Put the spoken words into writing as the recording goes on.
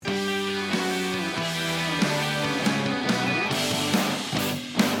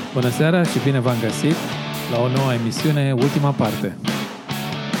Bună seara și bine v-am găsit la o nouă emisiune, Ultima parte.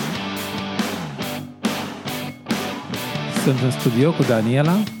 Sunt în studio cu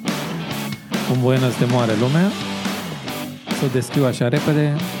Daniela, un buenos de moare lumea. Să o descriu așa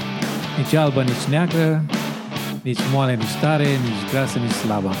repede: nici albă, nici neagră, nici moale, nici tare, nici grasă, nici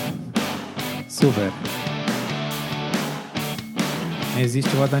slabă. Super! Ne zici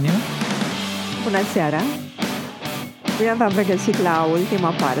ceva, Daniela? Bună seara! Bine v-am regăsit la ultima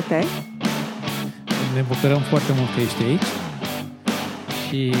parte. Ne bucurăm foarte mult că ești aici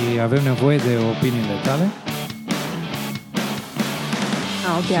și avem nevoie de opiniile tale.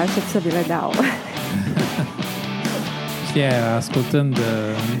 Ok, aștept să vi le dau. Știi, ascultând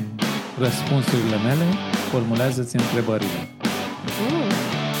răspunsurile mele, formulează-ți întrebările.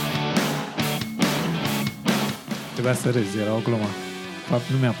 Trebuia să râzi, era o glumă. De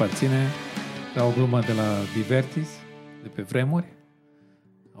fapt, nu mi-aparține. Era o glumă de la Divertis, de pe vremuri.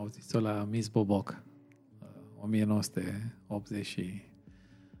 Auziți-o la Miss Boboc,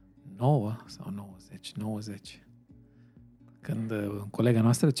 1989 sau 90. Când colega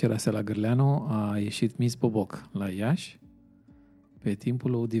noastră, Cerasela Gârleanu, a ieșit Miss Boboc la Iași pe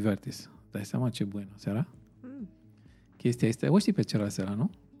timpul lui Divertis. Dai seama ce bună era? Chestia asta, o știi pe Cerasela, nu?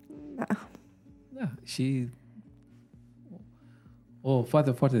 Da. Da, și o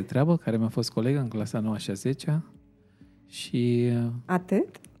fată foarte de treabă, care mi-a fost colegă în clasa 9 și a 10-a. Și...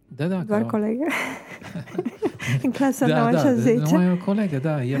 Atât? Da. Doar colegă? În clasa 9 și a 10-a? Nu mai o colegă,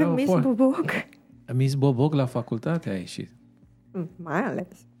 da. Era Miss Boboc? Miss Boboc la facultate a ieșit. Mai ales.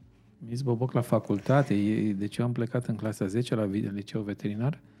 Miss Boboc la facultate. Deci eu am plecat în clasa 10 la liceu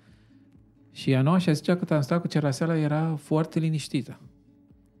veterinar. Și a 9 și a 10-a, cât am stat cu Cerasela, era foarte liniștită.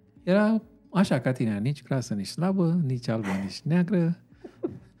 Era așa ca tine, nici grasă, nici slabă, nici albă, nici neagră,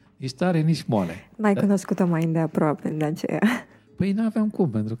 nici tare, nici moale. N-ai cunoscut-o mai îndeaproape de aceea. Păi n-aveam cum,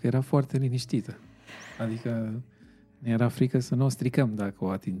 pentru că era foarte liniștită. Adică ne era frică să nu o stricăm dacă o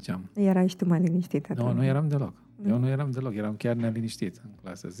atingeam. Erai și tu mai liniștită. Nu eram deloc. Eu nu eram deloc, eram chiar neliniștit. În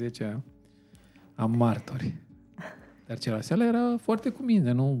clasa 10 am martori. Dar Cerasela era foarte cu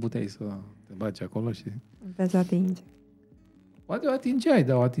mine, nu puteai să te bagi acolo și... Te atinge. Poate o atingeai,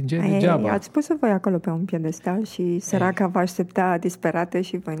 dar o atingeai degeaba. Ați pus-o voi acolo pe un piedestal și săraca vă aștepta disperată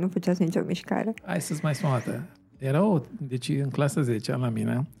și voi nu făceați nicio mișcare. Hai să-ți mai spun o dată. Deci în clasa 10 la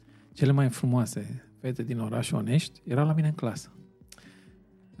mine, cele mai frumoase fete din orașul Onești erau la mine în clasă.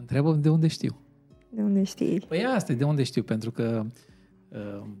 Întreabă de unde știu. De unde știi? Păi asta, de unde știu, pentru că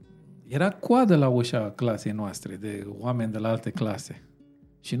era coadă la ușa clasei noastre de oameni de la alte clase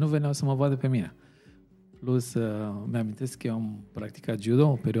și nu veneau să mă vadă pe mine. Plus, mi-amintesc că eu am practicat judo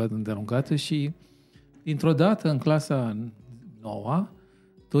o perioadă îndelungată și dintr-o dată în clasa 9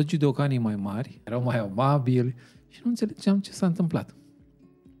 toți judocanii mai mari erau mai amabili și nu înțelegeam ce s-a întâmplat.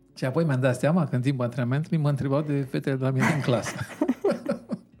 Și apoi mi-am dat seama că în timpul antrenamentului mă întrebau de fetele de la mine în clasă.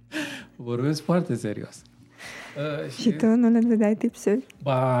 Vorbesc foarte serios. Și tu nu le dădeai tipsuri?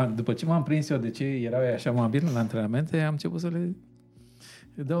 Ba, după ce m-am prins eu de ce erau așa amabili la antrenamente, am început să le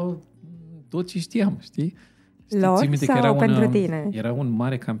dau tot ce știam, știi? Lor sau pentru tine? Era un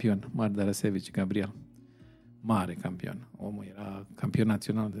mare campion, Mardarasevici, Gabriel. Mare campion. Omul era campion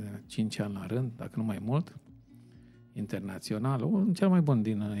național de 5 ani la rând, dacă nu mai mult. Internațional. Cel mai bun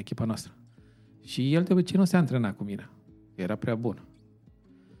din echipa noastră. Și el de obicei nu se antrena cu mine. Era prea bun.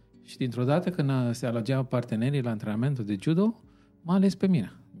 Și dintr-o dată când se alegea partenerii la antrenamentul de judo, m-a ales pe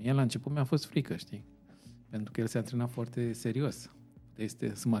mine. Mie la început mi-a fost frică, știi? Pentru că el se antrena foarte serios.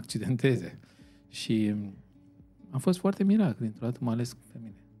 Este să mă accidenteze. Și am fost foarte mirat că dintr-o dată m-a ales pe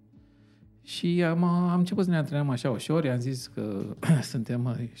mine. Și am început să ne antrenăm așa ușor, i-am zis că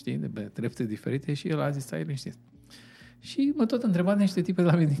suntem, știi, de pe trepte diferite și el a zis, stai liniștit. Și mă tot întreba niște tipe de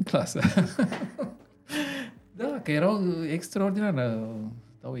la mine din clasă. Da, că erau extraordinare.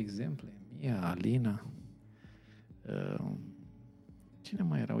 Dau exemple. Mia, Alina. Cine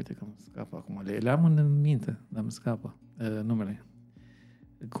mai era? Uite că îmi scapă acum. Le am în minte, dar îmi scapă numele.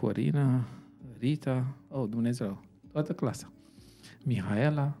 Corina, Rita, Dumnezeu, toată clasa.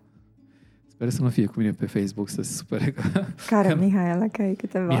 Mihaela, sper să nu fie cu mine pe Facebook să se supere că... Care Mihaela? Că ai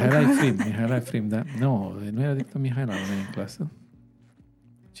câteva... Mihaela e Frim, da. Nu era decât Mihaela la mine în clasă.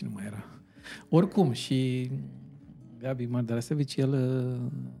 Cine mai era? Oricum, și Gabi Mardarasevici, el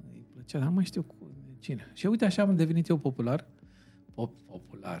îi plăcea, dar nu mai știu cine. Și uite, așa am devenit eu popular,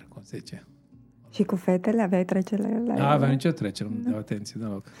 cum se zice. Și cu fetele aveai trecere la ele? Aveam nicio trecere, nu dau atenție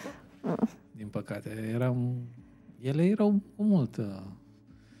deloc. Din păcate. Ele erau cu mult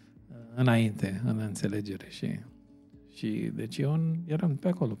înainte, în înțelegere și Și deci eu eram pe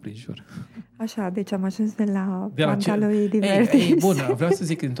acolo prin jur. Așa, deci am ajuns de la poanta lui Divertis. Ei, bun, vreau să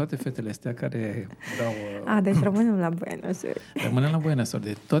zic că din toate fetele astea care erau... Deci rămânem la Buenos Aires. Rămânem la Buenos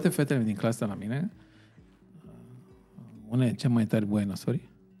Aires. De toate fetele din clasa la mine, una e cea mai tare Buenos Aires.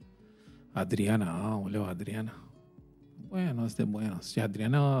 Adriana. Buenos. Și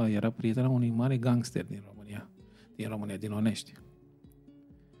Adriana era prietena unui mare gangster din România, din Onești.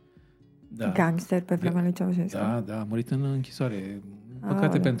 Da. Gangster pe vremea lui Ceaușescu. Da, a murit în închisoare.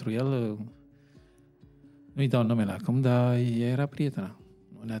 Păcate pentru el, nu-i dau numele acum, dar ea era prietena.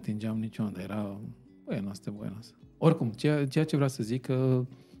 Nu ne atingeam niciodată, era Buenos. Oricum, ceea ce vreau să zic, că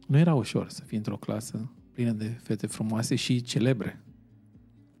nu era ușor să fii într-o clasă plină de fete frumoase și celebre.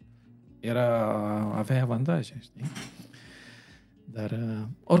 Avea avantaje, știi? Dar,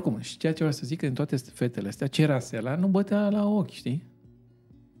 oricum, și ceea ce vreau să zic, că în toate fetele astea, Cerasela nu bătea la ochi, știi?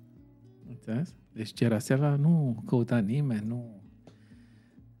 Înțeles? Deci Cerasela nu căuta nimeni, nu...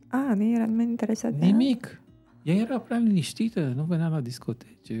 Nu era nimeni interesat de nimic. Ea era prea liniștită, nu venea la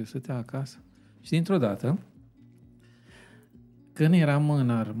discotece, stătea acasă. Și dintr-o dată, când eram în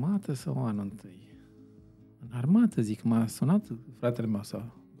armată sau anul întâi, în armată, zic, m-a sunat fratele meu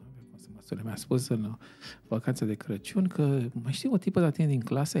mi-a spus în vacanța de Crăciun că mai știi o tipă de tine din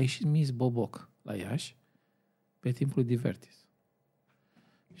clasă, a ieșit Miss Boboc la Iași pe timpul Divertis.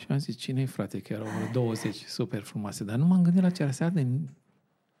 Și am zis, cine-i frate? Că erau 20 super frumoase, dar nu m-am gândit la Cerasela de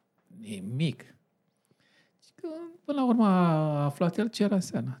nimic. Și că, până la urmă a aflat el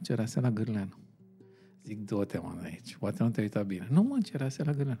Cerasela Gârleanu. Zic, du-te mă aici, poate nu te-ai uitat bine. Nu mă,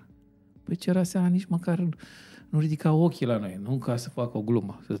 Cerasela Gârleanu. Păi Cerasela nici măcar nu ridica ochii la noi, nu ca să facă o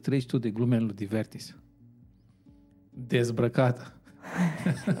glumă. Să treci tu de glumele lui Divertis. Dezbrăcată.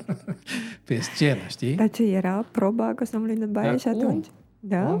 Pe scenă, știi? Dar ce era? Proba costumului de baie și atunci?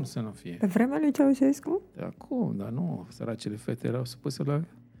 Da? Cum să nu fie? Pe vremea lui Ceaușescu? De acum, dar nu. Săracele fete erau supuse la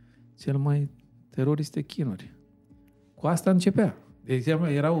cel mai teroriste chinuri. Cu asta începea. De exemplu,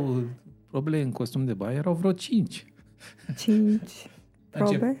 erau probele în costum de baie, erau vreo 5. 5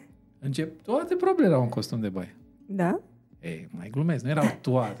 probe? Toate probele erau în costum de baie. Da? Ei, mai glumesc, nu erau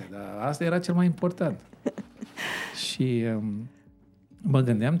toate, dar asta era cel mai important. Și mă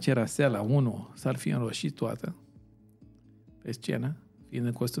gândeam, Cerasela 1 s-ar fi înroșit toată pe scenă, fiind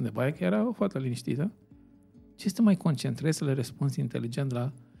în costum de baie, că era o fată liniștită. Ce să te mai concentrezi să le răspunzi inteligent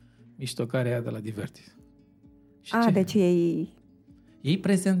la miștocarea aia de la Divertis? Deci ei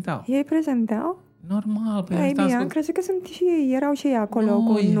prezentau. Ei prezentau? Normal. Am crezut că erau și ei acolo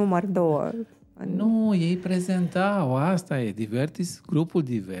cu număr 2. Nu, ei prezentau, asta e, grupul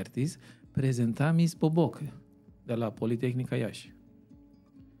Divertis prezenta Miss Boboc de la Politehnica Iași.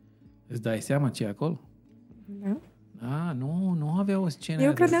 Îți dai seama ce e acolo? Da. Nu avea o scenă.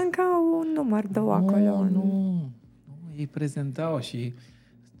 Eu credeam că au un număr 2 acolo. Nu, ei prezentau și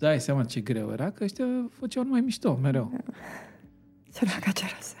îți dai seama ce greu era, că ăștia făceau numai mișto, mereu. Da.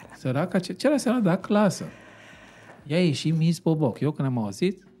 Săraca Cerasela, da, clasă. Ea e și Miss Boboc. Eu când am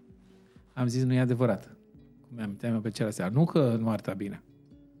auzit, am zis, nu e adevărat. Cum mi-aminteam eu pe Cerasela. Nu că nu arăta bine.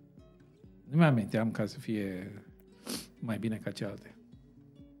 Nu mi-aminteam ca să fie mai bine ca cealaltă.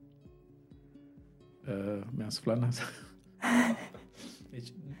 Mi-am suflat nasul.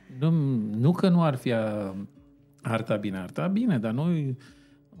 Deci, nu că nu ar fi arăta bine, dar nu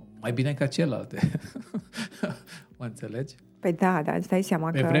mai bine ca celelalte. Mă înțelegi? Păi da, îți dai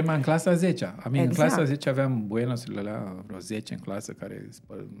seama pe vremea în clasa 10-a. În clasa 10 aveam buenosurile alea, vreo 10 în clasă care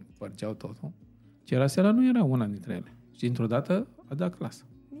spărgeau totul. Cerasela nu era una dintre ele. Și dintr-o dată a dat clasă.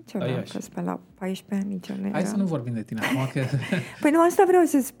 Nici eu n-am fost pe la 14 ani, nici eu nu era. Hai să nu vorbim de tine acum. Păi nu, asta vreau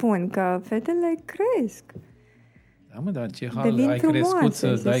să spun, că fetele cresc. Da, mă, dar ce hal ai crescut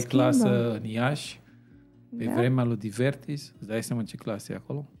să dai clasă în Iași pe vremea lui Divertis? Îți dai seama ce clasă e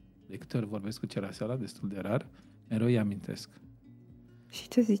acolo? De câte ori vorbesc cu Cerasela, destul de rar, mereu îi amintesc. Și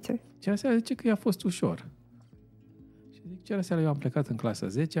ce zice? Cerasela zice că i-a fost ușor. Și zic, Cerasela, eu am plecat în clasa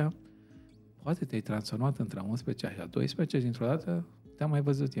 10-a, poate te-ai transformat între a 11-a și a 12-a și dintr-o dată te-am mai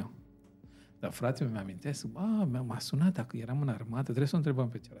văzut eu. Dar fratele mi-a amintesc, m-a sunat dacă eram în armată, trebuie să o întrebăm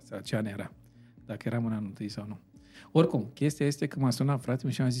pe Cerasela ce an era, dacă eram în anul întâi sau nu. Oricum, chestia este că m-a sunat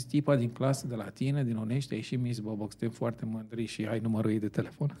fratele și mi-a zis, tipa din clasă de la tine, din Onești, ai și Miss Boboc, suntem foarte mândri și ai numărul ei de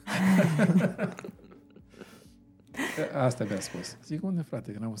telefon. Asta mi-a spus. Zic, unde,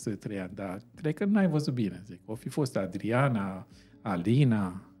 frate, că n-am văzut de 3 ani, dar cred că n-ai văzut bine. Zic, o fi fost Adriana,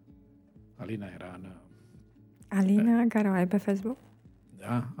 Alina era în... Alina, care o ai pe Facebook?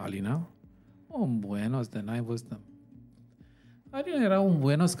 Da, Alina. Un buenos de n-ai văzut. Alina era un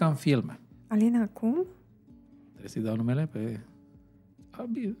buenos ca în filme. Alina cum? Trebuie să-i dau numele pe...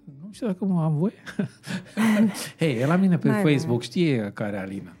 probabil, nu știu dacă am voie. Hei, e la mine pe Facebook, știe care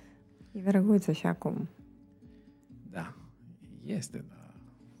Alina. E drăguță și acum. Da, este, da.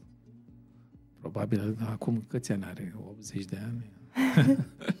 Probabil acum câți ani are? 80 de ani?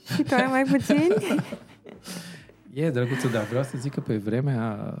 Și tu ai mai puțin? E drăguță, dar vreau să zic că pe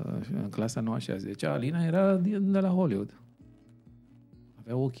vremea, în clasa 9 și a 10, Alina era de la Hollywood.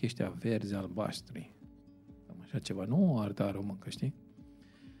 Avea ochii ăștia verzi, albaștri. Cam așa ceva. Nu arta româncă, știi?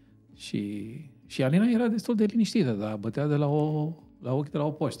 Și Alina era destul de liniștită, dar bătea de la ochi de la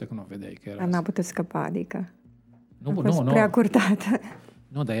o poștă când o vedeai. Că era n-a putut scăpa, adică nu, a fost prea curtată.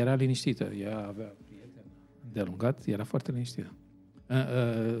 Nu, dar era liniștită. Ea avea prieten îndelungat, era foarte liniștită.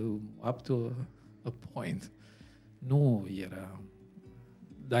 Up to a point. Nu era...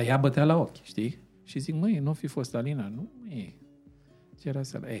 Dar ea bătea la ochi, știi? Și zic, măi, nu fi fost Alina? Nu, măi.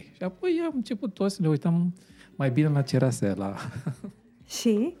 Cerasela. Ei. Și apoi am început toți să ne uităm mai bine la Cerasela.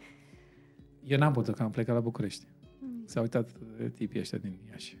 Și? Eu n-am putut, că am plecat la București. S-a uitat tipii ăștia din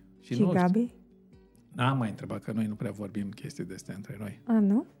Iași. Și Gabi? N-am mai întrebat, că noi nu prea vorbim chestii de astea între noi. A,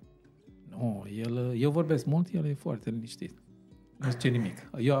 nu? Nu, eu vorbesc mult, el e foarte liniștit. Nu zice nimic.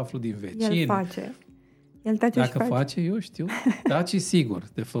 Eu aflu din vecini. El face. El tace. Dacă face, eu știu. Taci sigur.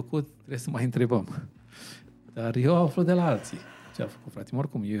 De făcut, trebuie să mai întrebăm. Dar eu aflu de la alții. Ce a făcut frate?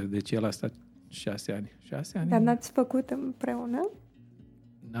 Oricum, deci el a stat 6 ani. 6 ani. Dar n-ați făcut împreună?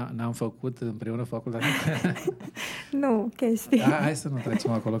 N-am făcut împreună facultate. Nu, chestii. Hai să nu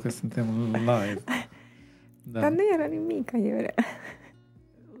trecem acolo, că suntem live. Da. Dar nu era nimic aiurea.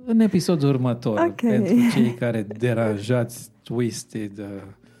 În episodul următor, pentru cei care deranjați, twisted,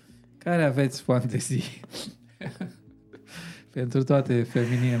 care aveți fantezii, pentru toate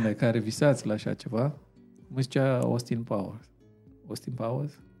femininele care visați la așa ceva, cum zicea Austin Powers. Austin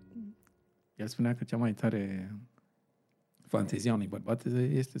Powers? El spunea că cea mai tare fantezia unui bărbat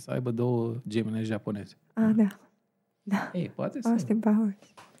este să aibă 2 gemene japoneze. Da. Ei, poate Austin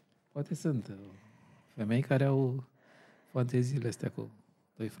Powers. Poate sunt femei care au fanteziile astea cu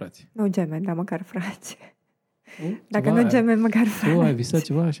 2 frați. Nu gemeni, dar măcar frați. Dacă nu gemeni, măcar frați. Tu ai visat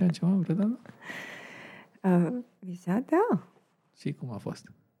ceva așa, ceva vreodată? Visat, da. Și cum a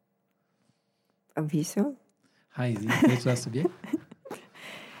fost? Visul? Hai, zici la subiect?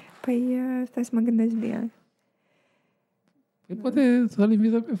 Păi, stai să mă gândesc bine. Păi poate să-l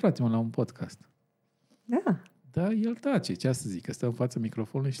invităm pe fratele la un podcast. Da. Da, el tace, ce să zic, că stă în fața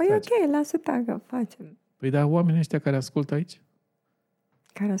microfonului și păi tace. Ok, lasă tacă, facem. Păi dar oamenii ăștia care ascultă aici?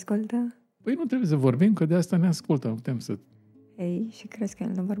 Care ascultă? Păi nu trebuie să vorbim, că de asta ne ascultă, nu putem să... Ei, și crezi că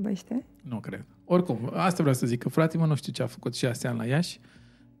el nu vorbește? Nu cred. Oricum, asta vreau să zic, că fratele nu știu ce a făcut 6 ani la Iași.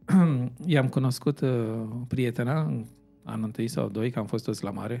 I-am cunoscut prietena în anul 1 sau 2, că am fost toți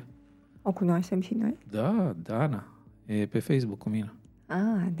la mare. O cunoaștem și noi? Da, Dana. E pe Facebook cu mine.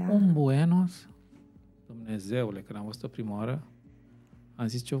 Da. Un Buenos, Dumnezeule, când am văzut-o prima oară, am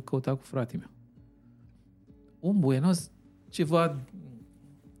zis ce-o căuta cu fratele meu. Un Buenos, ceva...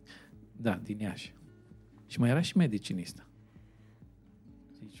 Da, din Iași. Și mai era și medicinistă.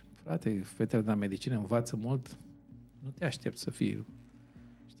 Zici, frate, fetele de la medicină învață mult, nu te aștept să fii,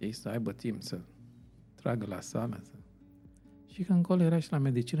 știi, să aibă timp să tragă la sală. Și că încolo era și la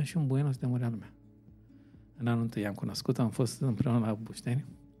medicină și un Buenos de murea lumea. În anul 1 am cunoscut, am fost împreună la Bușteni.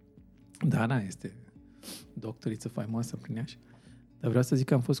 Dana este doctoriță faimoasă prin Iași. Dar vreau să zic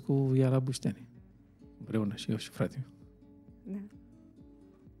că am fost cu ea la Bușteni. Împreună și eu și fratele meu.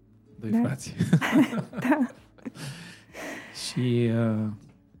 Da. 2 frați. Da.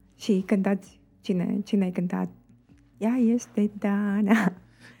 Și cântați. Cine ai cântat? Ea este Dana.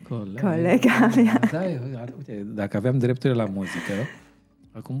 Colega mea. Da, uite, dacă aveam drepturile la muzică,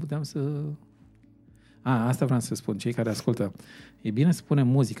 acum puteam să... asta vreau să spun, cei care ascultă. E bine să punem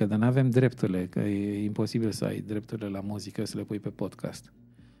muzică, dar nu avem drepturile, că e imposibil să ai drepturile la muzică, să le pui pe podcast.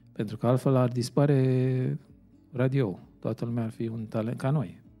 Pentru că altfel ar dispare radio. Toată lumea ar fi un talent ca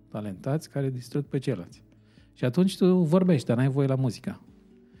noi, talentați care distrug pe ceilalți. Și atunci tu vorbești, dar n-ai voie la muzică.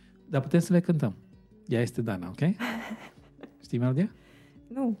 Dar putem să le cântăm. Ea este Dana, ok? Știi melodia?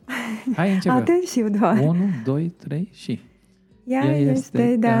 Nu. Hai, începem. Atât și eu doar. 1, 2, 3 și... Ea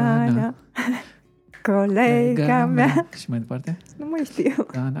este Dana, colega mea. Și mai departe? Nu mai știu.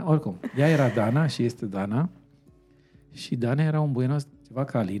 Dana. Oricum, ea era Dana și este Dana. Și Dana era un Buenos, ceva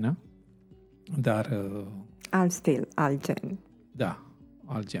ca Alina, dar... alt stil, alt gen. Da,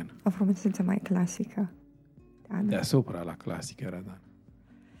 alt gen. O frumusețe mai clasică. Dana. Deasupra la clasică era Dana.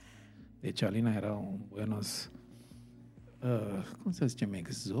 Deci Alina era un Buenos... cum să zicem,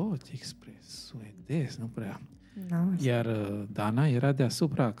 exotic, spre suedez, nu prea. No, iar Dana era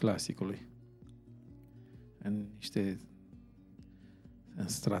deasupra clasicului. În niște în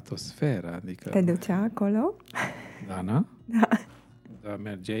stratosferă, adică... Te ducea acolo? Dana? Da. Da,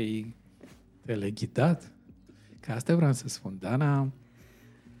 mergeai teleghidat. Că asta vreau să spun. Dana,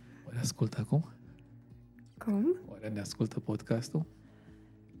 oare ascultă acum? Cum? Oare ne ascultă podcastul?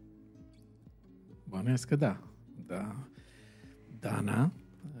 Bănuiesc că da. Da. Dana,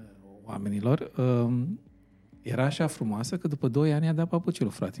 oamenilor, era așa frumoasă că după 2 ani a dat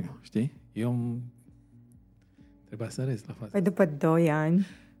papucilul, frate meu, știi? Trebuia să râzi la față. Păi după 2 ani...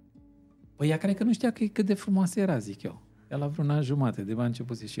 Păi ea cred că nu știa cât de frumoasă era, zic eu. Ea la vreun an jumate, de a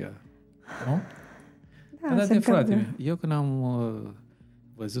început și ea. Nu? Da, de frate meu. Eu când am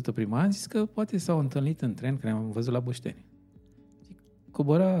văzut-o prima, am zis că poate s-au întâlnit în tren, când am văzut la Bușteni. Zic,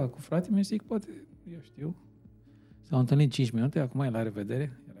 cobora cu frate meu, zic, poate, eu știu. S-au întâlnit 5 minute, acum e la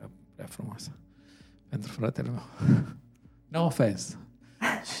revedere. Era prea frumoasă. Pentru fratele meu. No offense.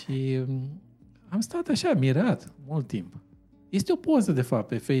 Și am stat așa, mirat, mult timp. Este o poză, de fapt,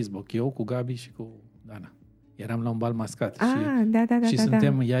 pe Facebook, eu cu Gabi și cu Dana. Eram la un bal mascat. Și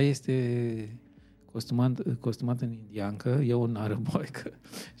suntem, ea este costumată în indiancă, eu în arăboică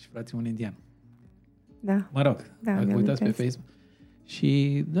și fratele un indian. Da. Mă rog, dacă uitați pe Facebook.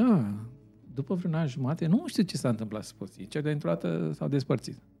 Și da, după vreun an jumate, nu știu ce s-a întâmplat, să pot zice, cea dintr-o dată s-au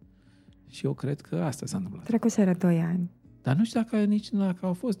despărțit. Și eu cred că asta s-a întâmplat. Trecuseră 2 ani. Dar nu știu dacă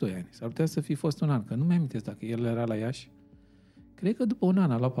au fost 2 ani. S-ar putea să fi fost 1 an, că nu mi-am amintesc dacă el era la Iași. Cred că după 1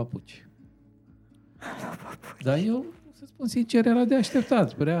 an a luat papuci. Dar eu, să spun sincer, era de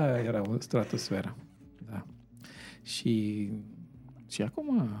așteptat. Prea era o stratosferă. Da. Și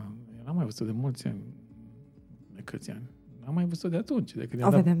acum, eu n-am mai văzut de mulți ani. De câți ani? N-am mai văzut de atunci. O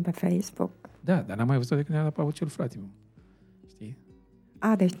vedem pe Facebook. Da, dar n-am mai văzut de când a dat papuciul fratele meu. Știi?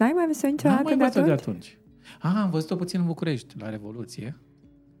 Deci n-ai mai văzut niciodată de atunci? De atunci. Am văzut-o puțin în București, la Revoluție.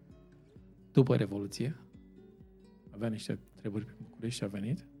 După Revoluție. Avea niște treburi pe București și a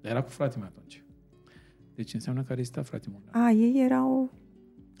venit. Dar era cu fratele meu atunci. Deci înseamnă că a rezistat fratele meu. Ei erau...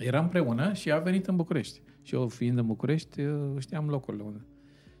 Eram împreună și a venit în București. Și eu, fiind în București, știam locurile unde.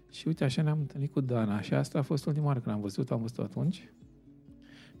 Și uite, așa ne-am întâlnit cu Dana. Și asta a fost ultima oară când am văzut atunci.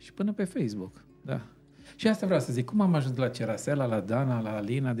 Și până pe Facebook. Da. Și asta vreau să zic. Cum am ajuns la Cerasela, la Dana, la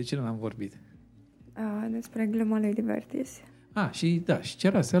Alina? De ce nu am vorbit? Despre gluma lui Divertis. Și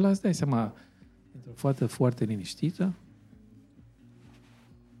Cerasela, îți dai seama, într-o fată foarte liniștită.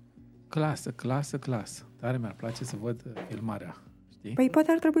 Clasă. Tare mi-ar place să văd filmarea. Știi? Păi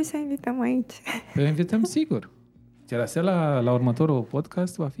poate ar trebui să invităm aici. Păi invităm sigur. Cerasela, la următorul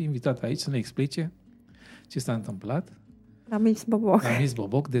podcast, va fi invitat aici să ne explice ce s-a întâmplat. La Miss Boboc. La Miss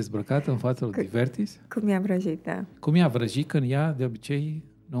Boboc, dezbrăcată în fața lui Divertis. Cum i-a vrăjit, da. Cum i-a vrăjit când ea, de obicei,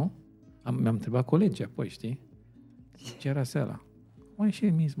 nu? Mi-am întrebat colegii apoi, știi? Cerasela. Cum e și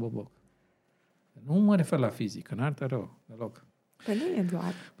Miss Boboc? Nu mă refer la fizică, n-artă rău, deloc. Păi nu e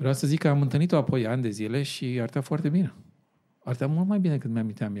doar. Vreau să zic că am întâlnit-o apoi ani de zile și arăta foarte bine. Arăta mult mai bine decât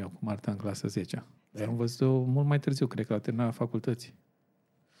mi-aminteam eu cum arăta în clasa 10-a. Dar am văzut-o mult mai târziu, cred că la terminarea facultății.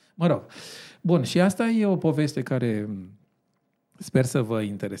 Mă rog. Bun, și asta e o poveste care sper să vă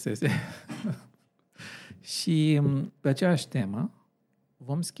intereseze. Și pe aceeași temă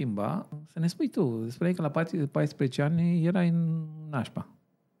vom schimba. Să ne spui tu, spuneai că la 14 ani erai în nașpa.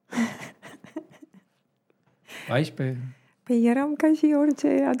 14? Păi eram ca și orice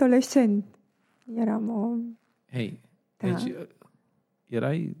adolescent. Eram o... Deci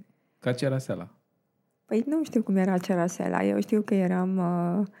erai ca Cerasela. Păi nu știu cum era Cerasela. Eu știu că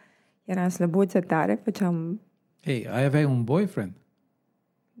eram slăbuță tare, făceam... Aveai un boyfriend?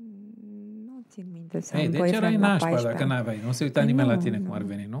 Nu țin minte să am boyfriend deci erai la nașpa 14. dacă n-aveai. Nu se uita nimeni la tine cum ar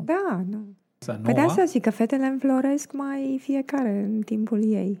veni, nu? Da, nu. Păi de asta zic că fetele înfloresc mai fiecare în timpul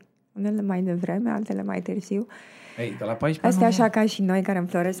ei. Unele mai devreme, altele mai târziu. De la 14 asta așa ca și noi care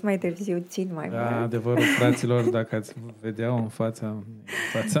înfloresc mai târziu, țin mai mult. Adevărul, fraților, dacă ați vedea în fața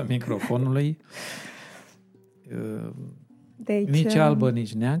microfonului, deci, nici albă,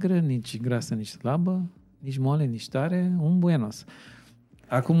 nici neagră, nici grasă, nici slabă, nici moale, nici tare, un buenos.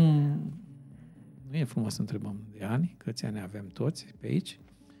 Acum, nu e frumos să întrebăm de ani, câți ani avem toți pe aici,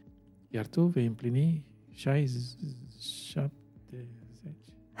 iar tu vei împlini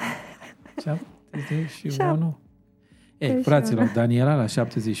 71. Fraților, Daniela la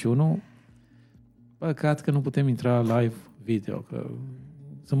 71, păcat că nu putem intra live video,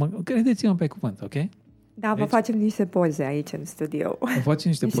 credeți-mă pe cuvânt, ok? Da, vă facem niște poze aici în studio. Vă facem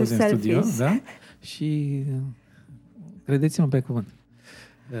niște poze în studio, da? Și credeți-mă pe cuvânt.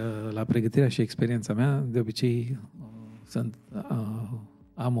 La pregătirea și experiența mea, de obicei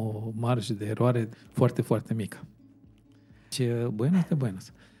am o marjă de eroare foarte, foarte mică. Deci, buenos de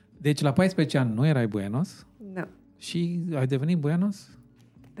buenos. Deci, la 14 ani nu erai buenos? Nu. Și ai devenit buenos?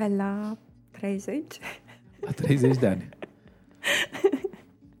 Pe la 30. La 30 de ani.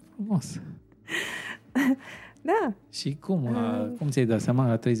 Frumos. Da. Și cum ți-ai dat seama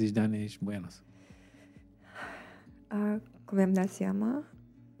la 30 de ani ești buenos? Cum mi-am dat seama?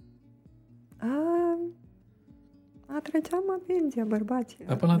 Atrăgeam atenția bărbaților.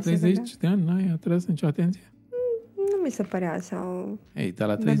 Dar până la 30 de ani n-ai atras nicio atenție? Nu mi se părea sau... Ei, dar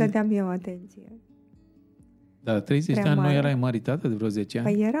la nu 30... dădeam eu atenție. Dar la 30 de ani nu erai maritată de vreo 10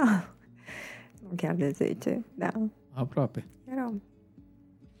 ani? Păi era. Nu chiar de 10, da. Aproape. Eram.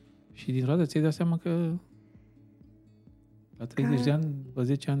 Și din toate ți-ai dat seama că la 30 de ani, după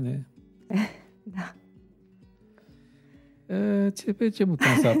 10 ani de... Da. Pe ce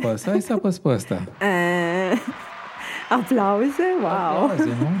buton să apăs? Hai să apăs pe ăsta. Aplauze? Wow! Aplauze,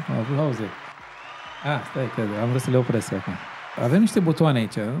 nu? Aplauze. Stai că am vrut să le opresc acum. Avem niște butoane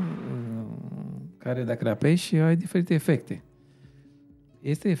aici care dacă le apeși ai diferite efecte.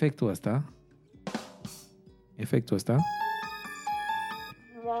 Este efectul ăsta.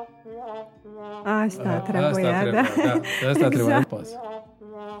 Asta trebuia, da. Asta trebuia apăs.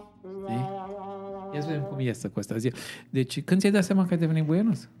 Știi? Ia să vedem cum iese cu asta. Deci, când ți-ai dat seama că ai devenit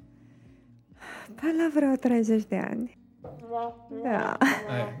buenos? Pe la vreo 30 de ani. Da.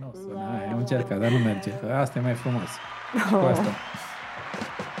 Nu sună, am încercat, dar nu merge. Asta e mai frumos. Și cu asta.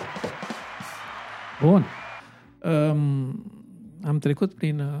 Bun. Am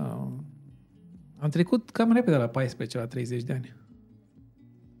trecut cam repede la 14 la 30 de ani.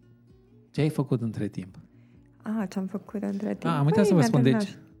 Ce ai făcut între timp? Ce-am făcut între timp? Am uitat să vă spun.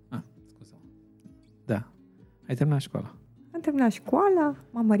 Deci... Scuze-mă. Da. Ai terminat școala. Am terminat școala,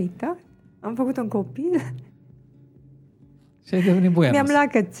 m-am măritat, am făcut un copil. Și ai devenit buenos. Mi-am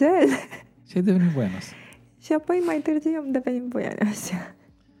luat cățel. Și ai devenit buenos. Și apoi mai târziu am devenit buenos.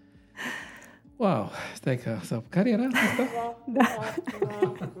 Wow, stai că... Care era asta? Da.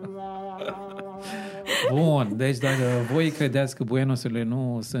 Bun, deci dacă voi credeți că buenosurile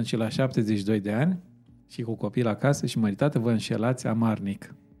nu sunt și la 72 de ani și cu copil acasă și măritate, vă înșelați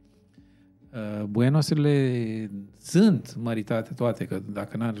amarnic. Buenosurile sunt măritate toate, că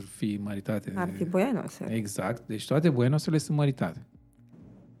dacă n-ar fi măritate... Ar fi buenosuri. Exact, deci toate buenosurile sunt măritate.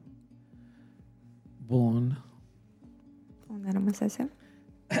 Bun. Unde rămăsesem?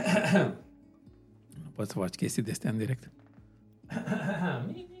 Nu poți să faci chestii de astea în direct.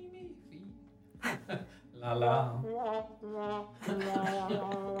 La.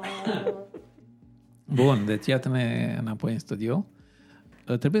 Bun, deci iată-ne înapoi în studio.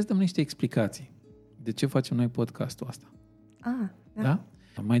 Trebuie să dăm niște explicații de ce facem noi podcastul ăsta. Da?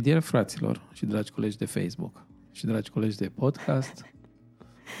 Mai dear fraților și dragi colegi de Facebook și dragi colegi de podcast,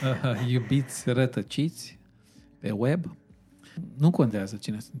 iubiți rătăciți pe web, nu contează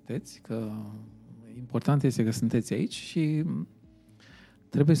cine sunteți, că important este că sunteți aici și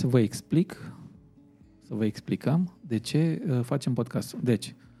trebuie să vă explicăm de ce facem podcastul.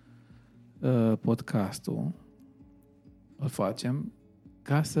 Deci, podcastul îl facem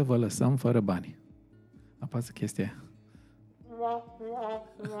ca să vă lăsăm fără bani. Apasă chestia aia.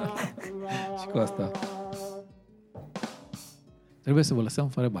 Și cu asta. Trebuie să vă lăsăm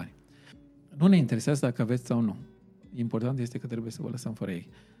fără bani. Nu ne interesează dacă aveți sau nu. Important este că trebuie să vă lăsăm fără ei.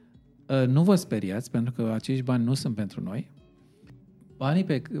 Nu vă speriați, pentru că acești bani nu sunt pentru noi. Banii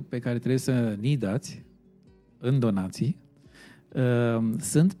pe care trebuie să ni dați în donații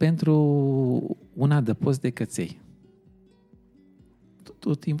sunt pentru un adăpost de căței.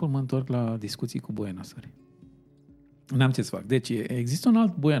 Tot timpul mă întorc la discuții cu buenosuri. N-am ce să fac. Deci există un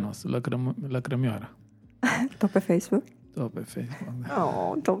alt buenos, lăcrămioara. Tot pe Facebook? Tot pe Facebook,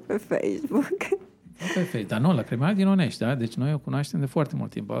 da. Tot pe Facebook. Tot pe Facebook. Dar nu, lăcrămioara din Onești, da? Deci noi o cunoaștem de foarte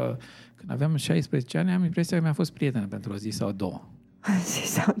mult timp. Când aveam 16 ani, am impresia că mi-a fost prietenă pentru o zi sau două. Zi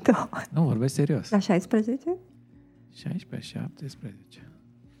sau două? Nu, vorbesc serios. La 16? 16, 17.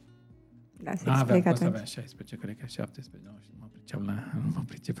 Da, se explică atunci. Aveam 16, cred că 17. Nu mă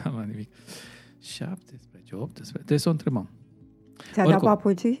pricepeam la nimic. 17, 18. Trebuie să o întrebăm. Ți-a dat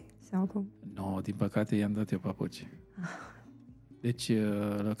papucii? Sau cum? Nu, din păcate i-am dat eu papuci. Deci,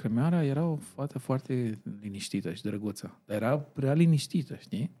 lăcrămioara era o fată foarte liniștită și drăguță. Dar era prea liniștită,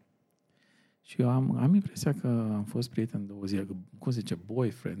 știi? Și eu am impresia că am fost prieten de o zi, cum se zice,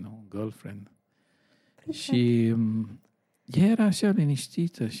 boyfriend, nu? Girlfriend. Și ea era așa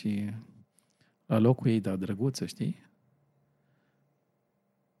liniștită și la locul ei, dar drăguță, știi?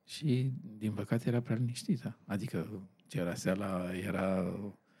 Și, din păcate, era prea liniștită. Adică, Ceraseala era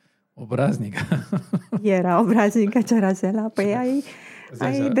obraznică. Era obraznică Ceraseala. Păi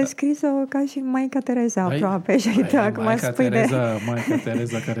Ai descris-o ca și Maica Tereza aproape și uite, acum spui Maica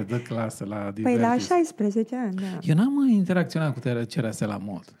Tereza care dă clasă la Divertis. Păi la 16 ani, da. Eu n-am interacționat cu Teresa la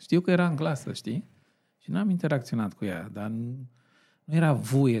mult. Știu că era în clasă, știi? Și n-am interacționat cu ea, dar nu era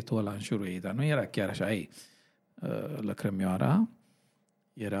vuietul ăla în jurul ei, dar nu era chiar așa. Ei, lăcrămioara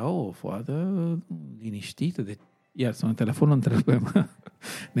era o foadă liniștită. Iar sună telefonul, întrebăm.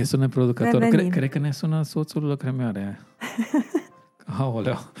 Ne sună producătorul. Cred că ne sună soțul lăcrămioare.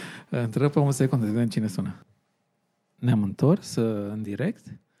 Aoleu. Întrebăm o secundă, să vedem cine sună. Ne-am întors în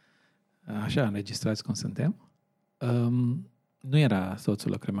direct. Așa, înregistrați cum suntem. Nu era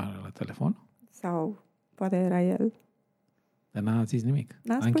soțul lăcrămioare la telefon? Sau poate era el. Dar n-a zis nimic.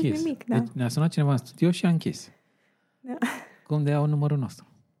 N-a spus nimic, da. Deci ne-a sunat cineva în studio și a închis. Da. Cum de iau numărul nostru?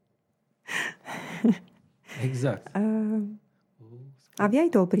 Exact. Aveai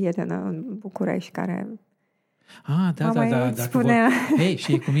tu o prietenă în București care... Da. Spunea... Hei,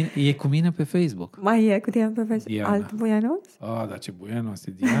 și e cu mine pe Facebook. Mai e cu tine pe Facebook? Diana. Alt buienos? Da, ce buienos,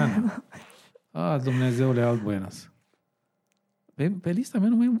 e Diana. Dumnezeule, alt buienos. Pe lista mea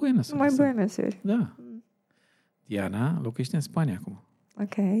nu mai e buenos. Mai buenosuri. Da. Diana locuiește în Spania acum.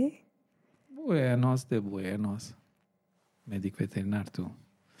 Ok. Buenos de buenos. Medic veterinar tu.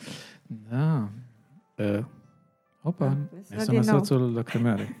 Da. Opa, ne sună soțul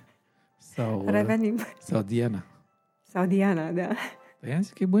lăcrămioare. Revenim. Sau Diana. Sau Diana, da. Păi am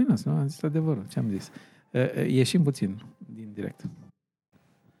zis că e buenos, nu? Am zis adevărul. Ce am zis? Ieșim puțin din direct.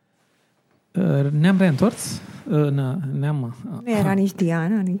 Ne-am reîntors. Nu era nici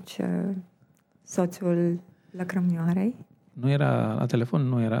Diana, nici soțul lăcrămioarei. Nu era la telefon,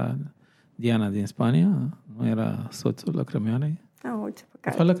 nu era Diana din Spania, nu era soțul lăcrămioarei. Ce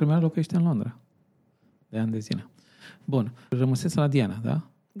păcat. Lăcrămioara locuiește în Londra. De ani de zile. Bun. Rămăsese la Diana, da?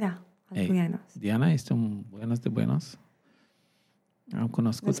 Da, buenos. Diana este un buenos de buenos. Am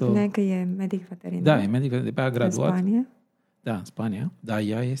cunoscut-o... Spuneai că e medic veterinar. Da, e medic veterinar. A graduat. În Spania? Da, în Spania. Dar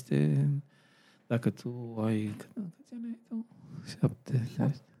ea este... Dacă tu ai... Câți ani ai tu?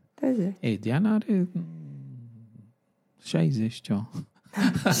 70. Ei, Diana are 60 ceva.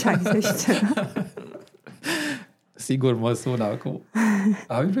 60 ceva. Sigur mă sună acum.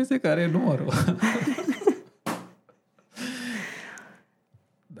 Am impresia că are numărul.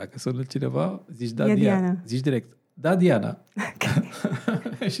 Dacă sună cineva, zici da, Diana. Zici direct, da, Diana.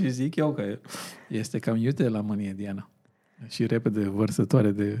 Okay. Și zic eu că este cam iute la mânie, Diana. Și repede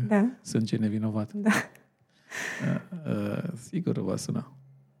vărsătoare de sânge nevinovat. Da. Sigur va suna.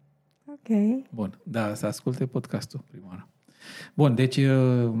 Ok. Bun, da, să asculte podcastul prima oară. Bun, deci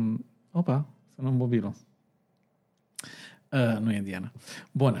opa, sună mobilul. Nu e Diana.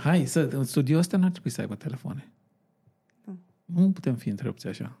 Bun, hai, în studioul ăsta n-ar trebui să aibă telefoane. Nu putem fi întrerupți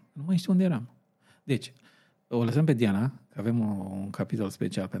așa. Nu mai știu unde eram. Deci, o lăsăm pe Diana, că avem un capitol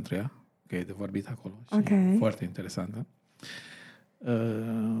special pentru ea, că e de vorbit acolo și foarte interesantă.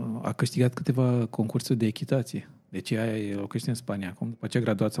 A câștigat câteva concursuri de echitație. Deci ea locuiește în Spania acum. După ce a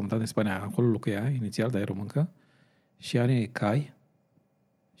graduat, s-a mutat în Spania. Acolo locuia inițial, dar e româncă. Și are cai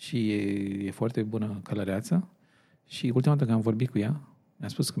și e foarte bună călăreață. Și ultima dată când am vorbit cu ea, mi-a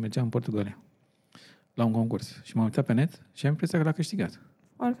spus că mergea în Portugalia la un concurs. Și m-am uitat pe net și am impresia că l-a câștigat.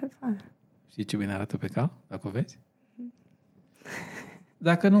 Foarte fain. Știi ce bine arată pe cal, dacă o vezi?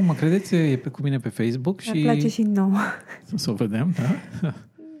 Dacă nu mă credeți, e cu mine pe Facebook și... Ne place și nouă. Să o vedem, da?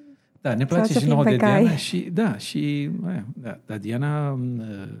 Da, ne place și nouă de Diana și... Da, Diana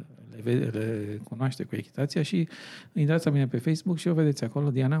le cunoaște cu echitația și intrați la mine pe Facebook și o vedeți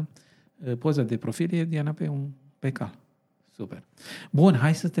acolo, Diana. Poza de profil e Diana pe cal. Super. Bun,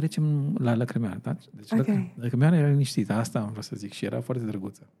 hai să trecem la lăcrămioară. Da? Deci lăcrămioara era liniștită, asta am vrut să zic și era foarte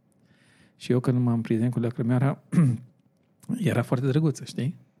drăguță. Și eu când m-am prietenit cu lăcrămioara era foarte drăguță,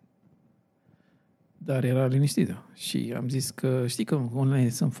 știi? Dar era liniștită. Și am zis că, știi că unele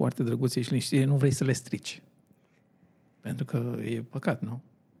sunt foarte drăguțe și liniștite, nu vrei să le strici. Pentru că e păcat, nu?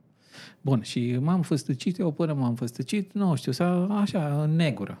 Bun, și m-am făstăcit, eu până m-am făstăcit, nu știu, așa, în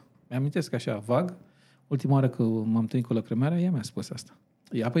negură. Mi-amintesc așa, vag. Ultima oară că m-am întâlnit cu lăcrămioara, ea mi-a spus asta.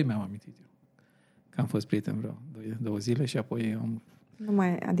 Apoi mi-am amintit eu. Că am fost prieten vreo 2 zile și apoi am...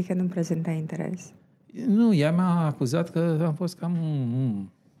 Adică nu prezenta interes. Nu, ea m-a acuzat că am fost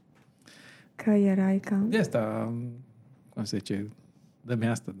cam... Că erai cam... De asta, cum se zice, dă-mi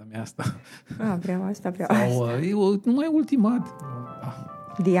asta. Vreau asta. Sau, nu mai ultimat.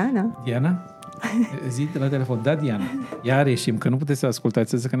 Diana? Zi de la telefon. Da, Diana. Iar ieșim, că nu puteți să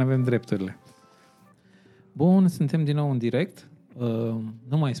ascultați, că nu avem drepturile. Bun, suntem din nou în direct.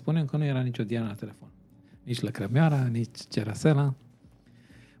 Nu mai spunem că nu era nicio Diana la telefon. Nici lăcrămioara, nici cerasela.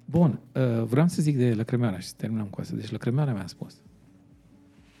 Bun, vreau să zic de lăcrămioara și să terminăm cu asta. Deci lăcrămioara mi-a spus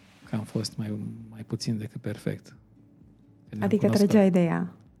că am fost mai puțin decât perfect. Adică trăgeai de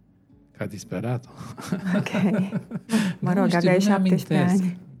ea. Ca disperat. Ok. Mă rog, aveai 17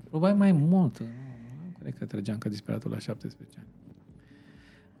 ani. Probabil mai mult. Nu cred că trăgeam ca disperatul la 17 ani.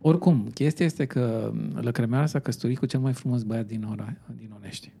 Oricum, chestia este că lăcrămioara s-a căsătorit cu cel mai frumos băiat din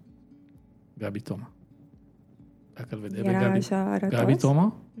Onești. Gabi Toma. Dacă îl vedeți pe Gabi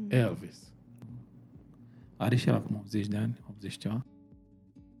Toma, Elvis. Are și el acum 80 de ani, 80 ceva.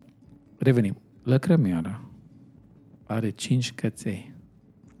 Revenim. Lăcrămioara are 5 căței.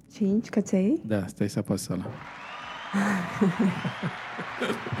 5 căței? Da, stai să apasă ăla.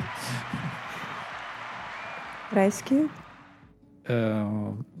 Rescue?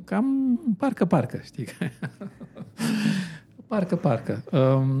 Cam parcă, știi? Parcă.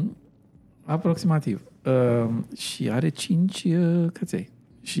 Aproximativ. Și are 5 căței.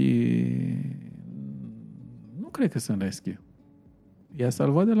 Și nu cred că sunt rescue. I-a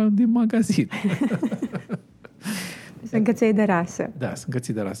salvat din magazin. Sunt căței de rasă. Da, sunt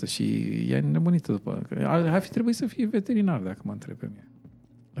căței de rasă și e nebunită după. Ar fi trebuit să fie veterinar, dacă mă întreb pe mine.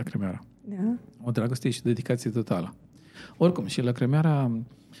 Lăcrămioara. Da. O dragoste și dedicație totală. Oricum, și lăcrămioara,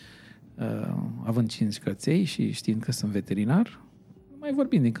 având 5 căței și știind că sunt veterinar, mai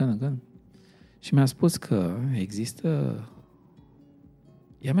vorbim din când în când. Și mi-a spus că există...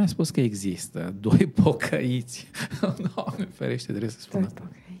 Ea mi-a spus că există 2 pocăiți. Doamne ferește, trebuie să spun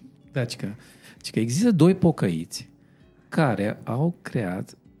asta. Da, că există 2 pocăiți care au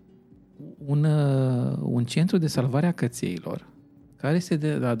creat un centru de salvare a cățeilor care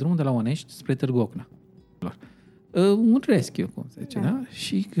este la drumul de la Onești spre Târgu Ocna. Un rescue, cum se zice, da?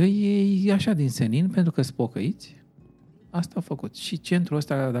 Și că e așa din senin, pentru că sunt pocăiți. Asta a făcut. Și centrul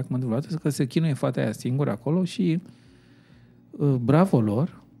ăsta, dacă mă întâmplă, că se chinuie fata aia singură acolo și bravo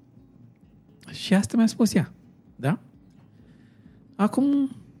lor. Și asta mi-a spus ea. Da?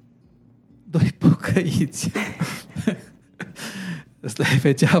 Acum 2 pocăiți. Ăsta e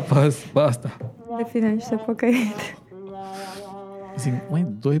pe ceapă asta. Definește pocăit. Zic,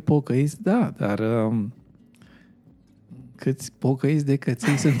 2 pocăiți, da, dar câți pocăiți de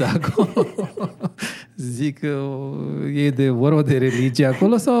căței sunt acolo? Zic, e vorba de religie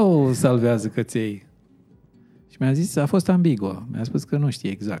acolo sau salvează căței? Și mi-a zis, a fost ambiguă. Mi-a spus că nu știe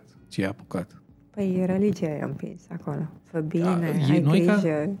exact ce i-a apucat. Păi religia e împins acolo. Fă bine, ai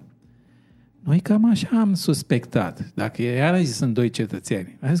grijă. Noi cam așa am suspectat. Dacă iar zis sunt 2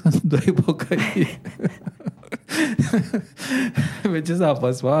 cetățeni. Am zis că sunt 2 pocăi. Pe ce s-a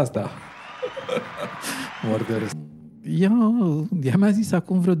apăs pe asta? Ea mi-a zis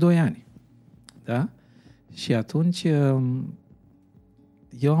acum vreo 2 ani. Da? Și atunci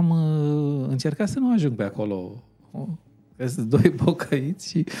eu am încercat să nu ajung pe acolo. Că sunt 2 pocăiți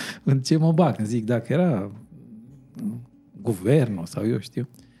și în ce mă bag. Zic, dacă era guvernul sau eu știu.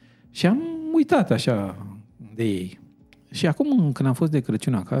 Și am uitat așa de ei. Și acum, când am fost de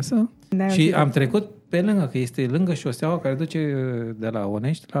Crăciun acasă și am trecut pe lângă, că este lângă șoseaua care duce de la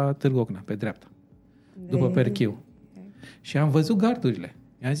Onești la Târgu Ocna, pe dreapta, după Perchiu. Și am văzut gardurile.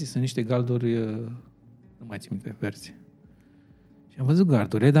 I-am zis, sunt niște garduri, nu mai țin minte verzi. Și am văzut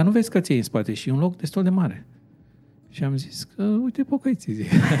gardurile, dar nu vezi căței în spate și e un loc destul de mare. Și am zis că, uite, pocăiții, zic.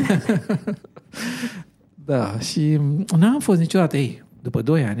 Da, și n-am fost niciodată, după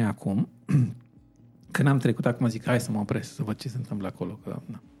 2 ani acum, când am trecut acum, zic, hai să mă opresc, să văd ce se întâmplă acolo. Că,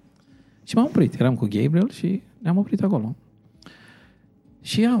 na. Și m-am oprit, eram cu Gabriel și ne-am oprit acolo.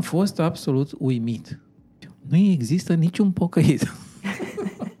 Și am fost absolut uimit. Nu există niciun pocăit.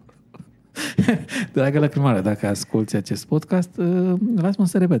 Dragă lăcrimoară, dacă asculți acest podcast, lasă-mă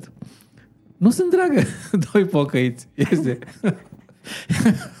să repet. Nu sunt, dragă, 2 pocăiți. Este...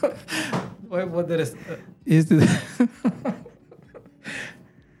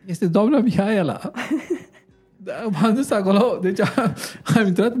 Este doamna Mihaela. Da, m-am dus acolo, deci am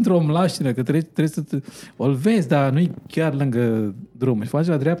intrat într-o mlaștină, că trebuie să o vezi, dar nu-i chiar lângă drum. Și faci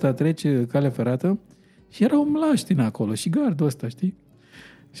la dreapta, treci calea ferată și era o mlaștină acolo și gardul ăsta, știi?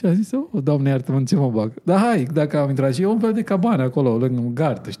 Și a zis, Doamne, iartă-mă, în ce mă bag? Da, hai, dacă am intrat și eu un fel de cabană acolo, lângă un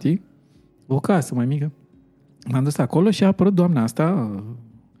gard, știi? O casă mai mică. M-am dus acolo și a apărut doamna asta,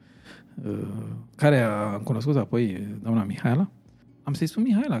 care am cunoscut apoi doamna Mihaela. Am să-i spun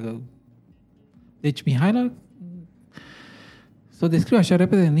Mihaela. Că... Deci Mihaela să o descriu așa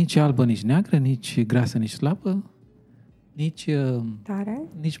repede, nici albă, nici neagră, nici grasă, nici slabă, nici tare,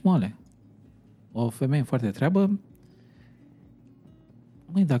 nici moale. O femeie foarte treabă.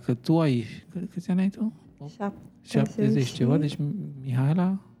 Măi, dacă tu ai... Câți ani ai tu? 70 ceva, deci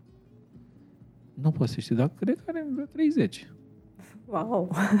Mihaela nu pot să știu, dar cred că are vreo 30.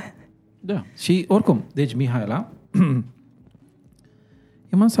 Wow! Da. Și oricum, deci Mihaela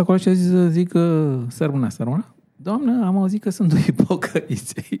Eu m-am dus acolo și zic, sărmâna. Doamnă, am auzit că sunt 2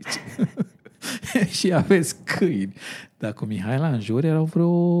 pocăiți aici. Și aveți câini. Dar cu Mihaela în jur erau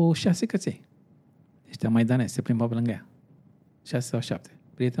vreo 6 căței. Ăștia maidanezi, se plimbau pe lângă ea. 6 sau 7.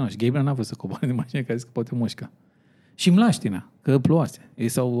 Prietenoși. Gabriel n-a vrut să coboare din mașină, că a zis că poate mușca. Și mlaștina, că ploase. Ei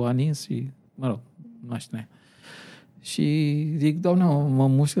s-au anins și, mă rog, mlaștina. Și zic, doamna, mă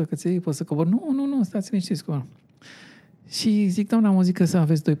mușcă căței, pot să cobor? Nu, stați liniștiți, cobor. Și zic, doamna, am auzit că să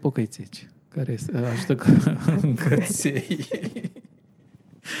aveți 2 pocăiți aici, care ajută în căței.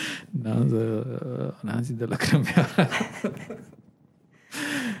 N-am zis de la crâmbeara.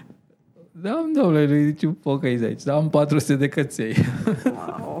 Da, domnule, nu-i niciun pocăiți aici. Am 400 de căței.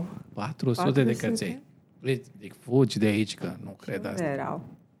 Wow. 400 de căței. Zic, fugi de aici, că nu cred asta. Erau.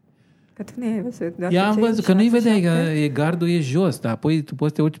 Că tu nu ai văzut. I-am văzut, că nu-i vedeai, că gardul e jos, dar apoi tu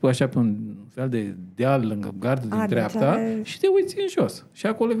poți să te uiți așa pe un fel de deal lângă gardul din dreapta și te uiți în jos. Și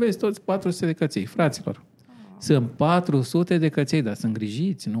acolo vezi toți 400 de căței, fraților. Sunt 400 de căței, dar sunt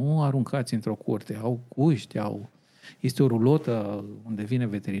îngrijiți, nu aruncați într-o curte. Au cuști, este o rulotă unde vine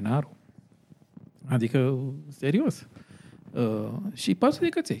veterinarul. Adică, serios. Și 400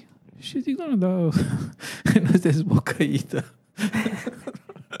 de căței. Și zic, doamne, dar nu sunteți bocăită.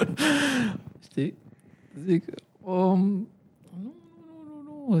 Știi? Zic,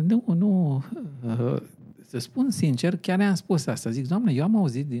 nu. Să spun sincer, chiar i-am spus asta. Zic, doamne, eu am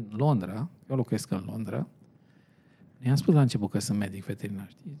auzit din Londra, eu locuiesc în Londra, i-am spus la început că sunt medic veterinar.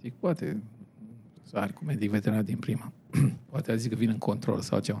 Știi? Zic, poate să are cu medic veterinar din prima. Poate a zis că vin în control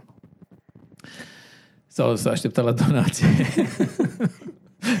sau ceva. Sau să aștepta la donație.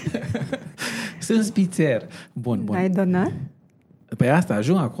 Sunt spițer. Bun. Ai donat? Păi asta,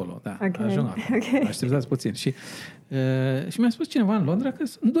 ajung acolo, da. Okay. Ajung acolo. Okay. Așteptați puțin. Și mi-a spus cineva în Londra că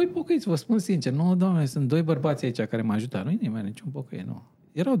sunt 2 pocăiți, vă spun sincer. Nu, doamne, sunt 2 bărbați aici care mă ajută. Nu-i nimeni, niciun pocăit, nu.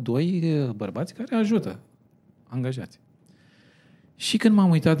 Erau 2 bărbați care ajută, angajați. Și când m-am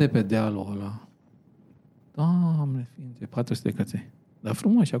uitat de pe dealul ăla, doamne, fiinte, 400 de căței. Dar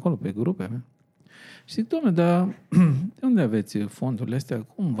frumoși acolo, pe grupe. Și zic, doamne, dar de unde aveți fondurile astea?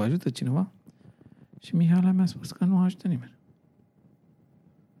 Cum, vă ajută cineva? Și Mihaela mi-a spus că nu ajută nimeni.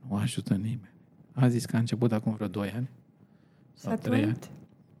 Nu ajută nimeni. A zis că a început acum vreo 2 ani sau 3 ani.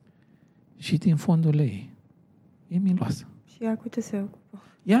 Și din fondurile ei. E miloasă. Și ea cu ce se ocupă?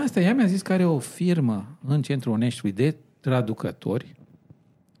 Ea mi-a zis că are o firmă în centrul Oneștiului de traducători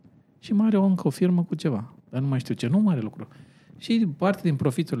și mai are încă o firmă cu ceva. Dar nu mai știu ce, nu mare lucru. Și parte din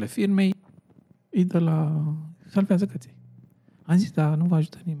profiturile firmei îi dă la... salvează căței. Am zis, dar nu vă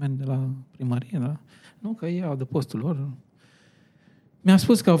ajută nimeni de la primărie, da? Nu, că ei au de postul lor. Mi-a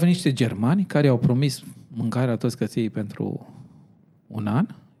spus că au venit niște germani care au promis mâncarea toți căței pentru 1 an.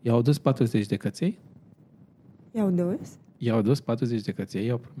 I-au dus 40 de căței. I-au dus 40 de căței,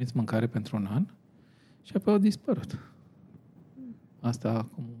 i-au promis mâncare pentru 1 an și apoi au dispărut. Asta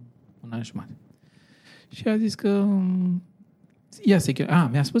acum 1 an și jumătate. Și a zis că...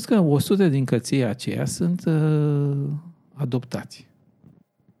 mi-a spus că 100 din căței aceia sunt adoptați.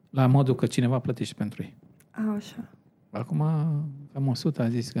 La modul că cineva plătește pentru ei. Așa. Acum, cam 100 a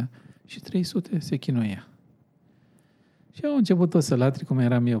zis că și 300 se chinuia. Și au început tot să latri, cum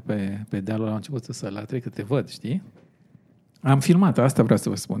eram eu pe dealul, au început să latri, că te văd, știi? Am filmat, asta vreau să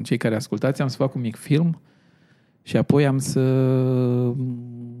vă spun. Cei care ascultați, am să fac un mic film și apoi am să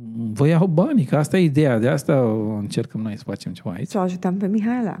vă iau banii, că asta e ideea. De asta încercăm noi să facem ceva aici. Să o ajutăm pe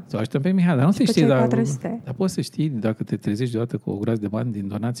Mihaela. Dar nu se știe, dar poți să știi, dacă te trezești deodată cu o groază de bani din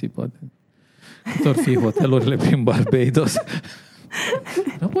donații, poate tot fi hotelurile prin Barbados.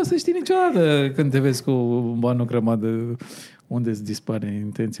 Nu poți să știi niciodată când te vezi cu banul grămadă unde îți dispare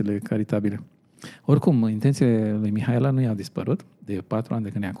intențiile caritabile. Oricum, intențiile lui Mihaela nu i-au dispărut de 4 ani de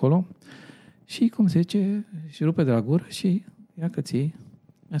când e acolo și, cum se zice, și rupe de la gură și ia căței.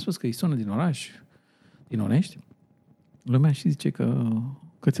 Mi-a spus că îi sună din oraș, din Onești, lumea și zice că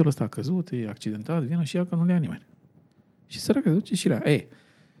cățelul ăsta a căzut, e accidentat, vină și ia că nu le ia nimeni. Și săracă duce și rea.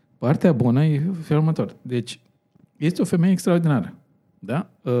 Partea bună e felul următor. Deci, este o femeie extraordinară. Da?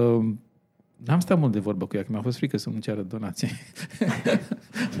 N-am stat mult de vorbă cu ea, că mi-a fost frică să nu ceară donații.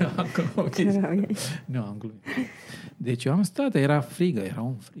 Nu, am glumit. Deci eu am stat, era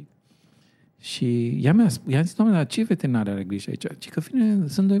un frig. Și i-am zis, doamne, dar ce veterinar are grijă aici? Ci că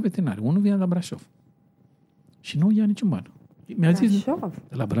sunt 2 veterinari. Unul vine la Brașov. Și nu ia niciun ban. Mi-a zis,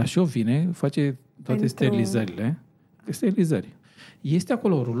 la Brașov vine, face toate sterilizările. Sterilizări. Este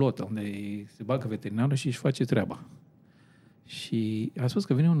acolo o rulotă unde se bagă veterinarul și își face treaba. Și a spus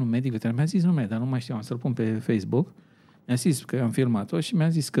că vine un medic veterinar. Mi-a zis numele, dar nu mai știu, am să-l pun pe Facebook. Mi-a zis că am filmat-o și mi-a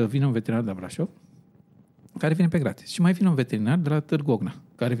zis că vine un veterinar de la Brașov care vine pe gratis. Și mai vine un veterinar de la Târgu Ogna,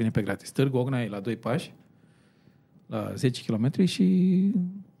 care vine pe gratis. Târgu Ogna e la 2 pași, la 10 km și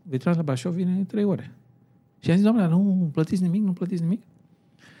veterinarul la Brașov vine 3 ore. Și am zis, doamne, nu plătiți nimic, nu plătiți nimic?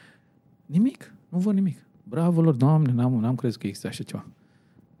 Nimic, nu vor nimic. Bravo lor, doamne, n-am crezut că există așa ceva.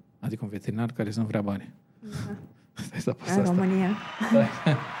 Adică un veterinar care să nu vrea bani. Da. În România.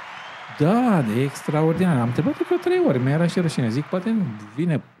 Da, de extraordinar. Am întrebat că 3 ore, mi-era și rușine. Zic, poate nu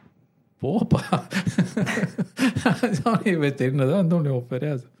vine popa. Doamne, e veterină, da, domnule,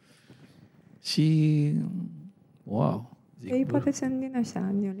 operează. Și, wow. Zic, ei poate sunt din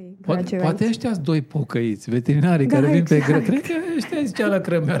așa, poate ăștia 2 pocăiți, veterinarii care vin pe gră. Cred că ăștia zicea la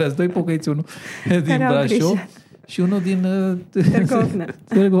Crămeara, 2 pocăiți, unul din Brașov și unul din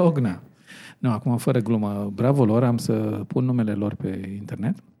Târgu Ogna. Nu, acum, fără glumă, bravo lor, am să pun numele lor pe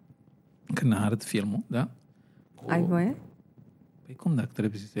internet când arăt filmul, da? Ai voie? Păi cum dacă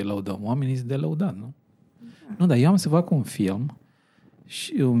trebuie să te lăudăm? Oamenii sunt de lăudat, nu? Da. Nu, dar eu am să fac un film,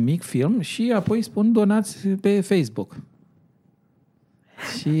 un mic film și apoi spun donați pe Facebook.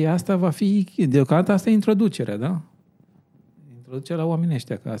 Și asta va fi, deocamdată asta e introducerea, da? Introducerea la oamenii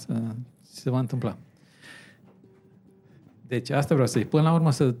ăștia, ca să se va întâmpla. Deci asta vreau să-i. Până la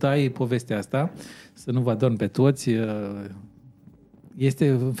urmă să tai povestea asta, să nu vă adorm pe toți. Este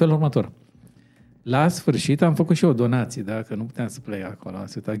în felul următor. La sfârșit am făcut și o donație, da? Că nu puteam să plec acolo, am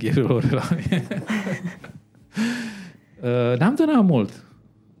uitat gherul la mine. N-am donat mult.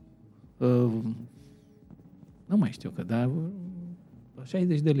 Nu mai știu că, dar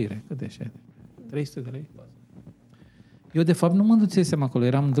 60 de lire. Cât de 60? 300 de lei? Eu, de fapt, nu mă ducesem acolo.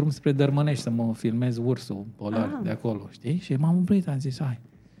 Eram în drum spre Dărmănești să mă filmez ursul polar de acolo, știi? Și m-am oprit, am zis, hai.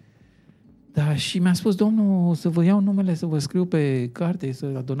 Da, și mi-a spus, domnul, să vă iau numele, să vă scriu pe carte,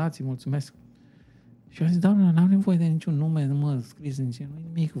 să donați, mulțumesc. Și eu am zis, doamne, n-am nevoie de niciun nume, nu mă scriți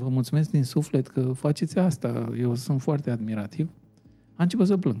nimic, vă mulțumesc din suflet că faceți asta. Eu sunt foarte admirativ. A început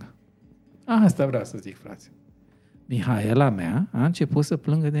să plângă. Asta vreau să zic, frate. Mihaela mea a început să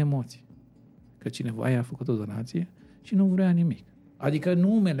plângă de emoții. Că cineva i-a făcut o donație și nu vrea nimic. Adică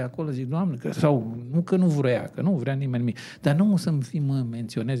numele acolo, zic, Doamne, sau nu că nu vrea, că nu vrea nimeni nimic, dar nu să-mi mă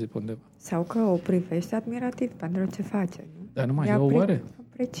menționeze pe undeva. Sau că o privește admirativ pentru ce face. Nu? Dar numai eu oare?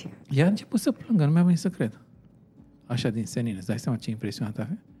 Aprecia. Ea a început să plângă, nu mi-a venit să cred. Așa din senin, îți dai seama ce impresionat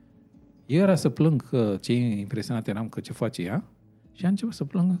avea? Eu era să plâng că ce impresionat eram că ce face ea și a început să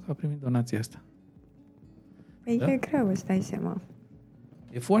plângă că a primit donația asta. Păi da? E greu, îți dai seama.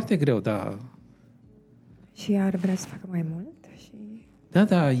 E foarte greu, dar... Și ea ar vrea să facă mai mult? Și... Da,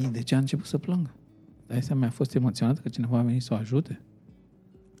 de ce a început să plângă? Dai seama, mi-a fost emoționat că cineva a venit să o ajute.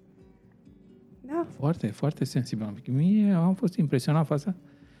 Da. Foarte, foarte sensibil. Mie am fost impresionat fața.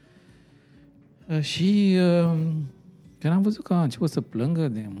 Și când am văzut că a început să plângă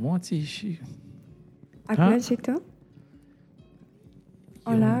de emoții și... A plâns și tu?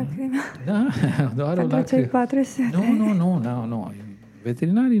 O lacrimă? Da, doar o lacrimă. Cei 400? Nu.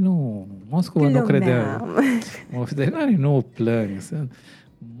 Veterinarii nu... Moscova nu credea... Veterinarii nu plâng.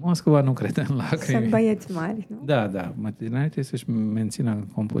 Moscova nu crede în lacrimi. Sunt băieți mari, nu? Da. Veterinarii trebuie să-și mențină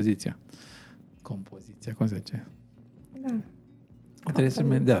compoziția. Compoziția, cum se zice?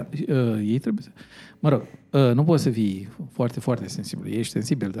 Da. Ei trebuie să... Mă rog, nu poți să fii foarte, foarte sensibil. Ești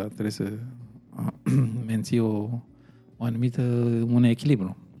sensibil, dar trebuie să menții un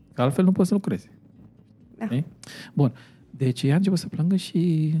echilibru. Că altfel nu poți să lucrezi. Da. Bun. Deci ea a început să plângă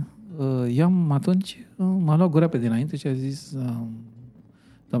și atunci m-a luat gura pe dinainte și a zis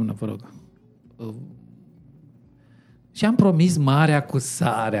Doamnă, vă rog, și am promis marea cu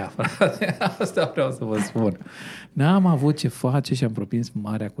sarea, frate. Asta vreau să vă spun. N-am avut ce face și am promis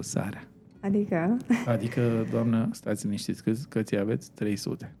marea cu sarea. Adică, doamnă, stați liniștiți, câți aveți?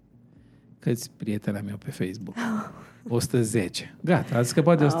 300. Câți prietena mea pe Facebook? 110. Gata, ați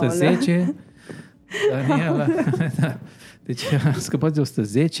scăpat de 110. Daniela, da. Deci am scăpat de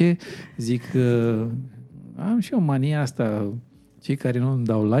 110. Zic, am și o manie asta. Cei care nu îmi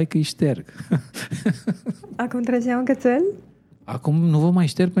dau like îi șterg. Acum trebuie un cățel? Acum nu vă mai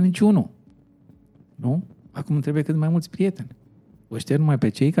șterg pe niciunul. Nu? Acum îmi trebuie cât mai mulți prieteni. Vă șterg numai pe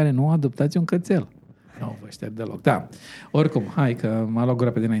cei care nu adoptați un cățel. Nu vă șterg deloc. Da. Oricum, hai că m-a luat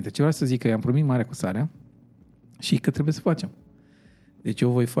gura pe dinainte. Ce vreau să zic că i-am promis marea cu sarea și că trebuie să facem. Deci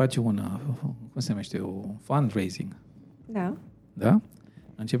eu voi face cum se numește, un fundraising. Da. Da?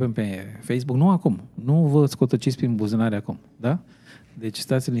 Începem pe Facebook. Nu acum. Nu vă scotociți prin buzunare acum. Da? Deci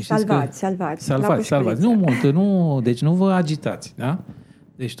stați liniștiți. Salvați. Nu mult. Deci nu vă agitați. Da?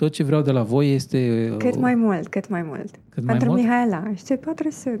 Deci tot ce vreau de la voi este... Cât mai mult. Pentru Mihaela. Și ce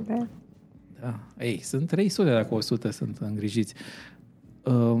 400. Da. Ei, sunt 300 dacă 100 sunt îngrijiți.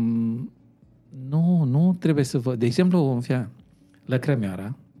 Nu trebuie să vă... De exemplu,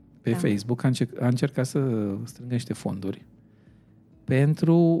 Lăcrămioara, pe Facebook, a încercat să strângă niște fonduri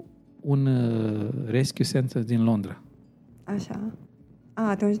pentru un rescue center din Londra. Așa.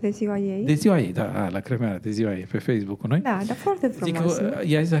 Atunci de ziua ei? De ziua ei, da, Lăcrămioara, de ziua ei, pe Facebook cu noi. Da, dar foarte frumos.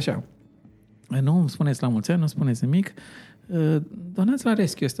 I-a zis așa, nu îmi spuneți la mulți ani, nu spuneți nimic, donați la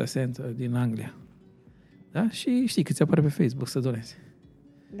rescue ăsta center din Anglia. Da? Și știi că ți apare pe Facebook să donezi.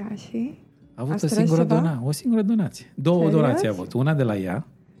 Da, și? A avut o singură donație. Două donații a avut. Una de la ea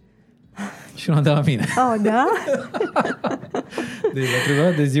și una de la mine. Oh, da? Deci la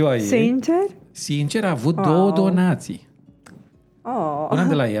trebuia de ziua ei. Sincer? Sincer, a avut două donații. Oh. Una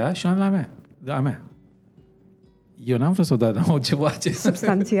de la ea și una de la mea. De la mea. Eu n-am vrut să o dau ceva ce...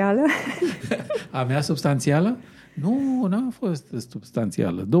 Substanțială? A mea substanțială? Nu, n-a fost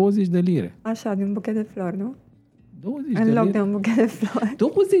substanțială. 20 de lire. Așa, de un buchet de flori, nu? 20 în de loc lire. de un buchet de flori.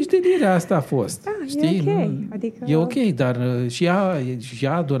 20 de lire asta a fost. Da, știi? e ok. Adică... E ok, dar și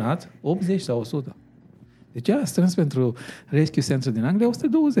ea a donat 80 sau 100. Deci ea a strâns pentru Rescue Center din Anglia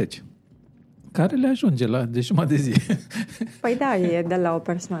 120. Care le ajunge de jumătate de zi. Păi da, e de la o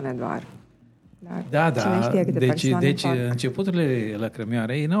persoană doar. Dar da. Cine știe câte Deci fac. începuturile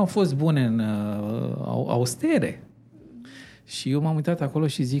Lăcrămioarei n-au fost bune în austere. Și eu m-am uitat acolo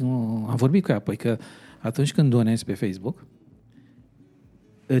și zic, am vorbit cu ea, păi că atunci când donezi pe Facebook,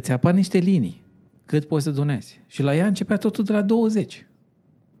 îți apar niște linii cât poți să donezi. Și la ea începea totul de la 20.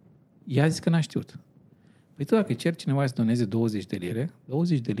 Ea a zis că n-a știut. Păi tu dacă ceri cineva să doneze 20 de lire,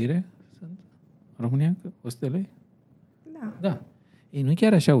 20 de lire sunt în România 100 de lei? Da. Ei, nu e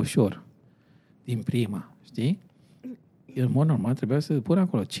chiar așa ușor din prima, știi? În mod normal trebuia să pun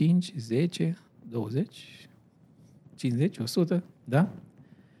acolo 5, 10, 20, 50, 100, da?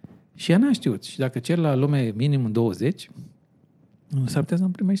 Și ea n-a știut. Și dacă cer la lume minim 20, nu s-ar putea să nu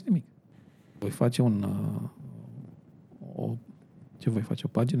primești nimic. Voi face o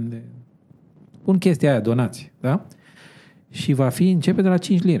pagină de... Pun chestia aia, donați, da? Și începe de la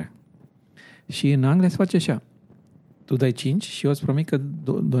 5 lire. Și în Anglia se face așa. Tu dai 5 și eu îți promit că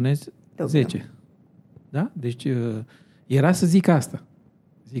donezi 10. Da? Deci era să zic asta.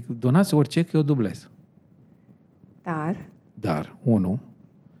 Zic, donați orice că eu dublez. Dar, 1,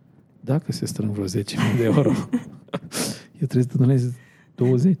 dacă se strâng vreo 10.000 de euro, eu trebuie să donez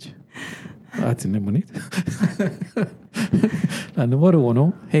 20. Ați nebunit? La numărul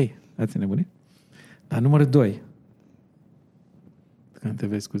 1, ați nebunit? La numărul 2, când te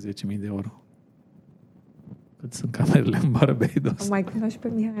vezi cu 10.000 de euro, cât sunt camerele în Barbados? O mai cunoști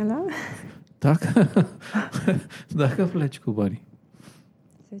pe Mihaela? Dacă pleci cu banii.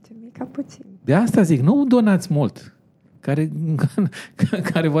 10.000 ca puțin. De asta zic, nu donați mult.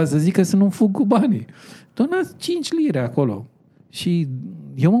 Care va să zică să nu fug cu banii. Donați 5 lire acolo. Și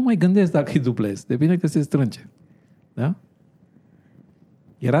eu mă mai gândesc dacă îi dublez. De bine că se strânge. Da?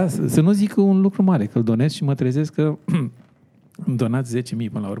 Era să nu zic un lucru mare, că îl donez și mă trezesc că îmi donați 10.000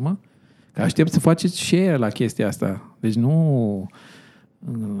 până la urmă, că aștept să faceți share la chestia asta. Deci nu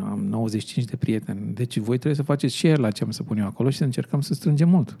am 95 de prieteni. Deci voi trebuie să faceți share la ce am să pun eu acolo și să încercăm să strângem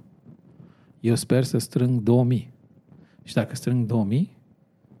mult. Eu sper să strâng 2000. Și dacă strâng 2000,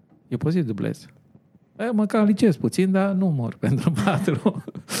 eu pot să-i dublez. Mă cam licez puțin, dar nu mor pentru 4.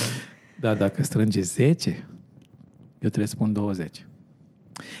 Dar dacă strânge 10, eu trebuie să pun 20.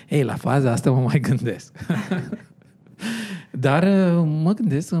 Ei, la faza asta mă mai gândesc. Dar mă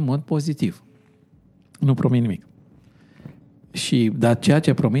gândesc în mod pozitiv. Nu promit nimic. Dar ceea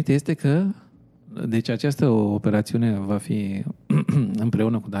ce promite este că deci această operațiune va fi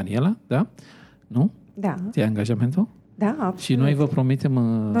împreună cu Daniela, da? Nu? Da. Ți-ai angajamentul? Da, absolut. Și noi vă promitem...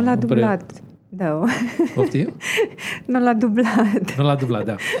 Nu l-a dublat. Da. Poftim? Nu l-a dublat. Nu l-a dublat,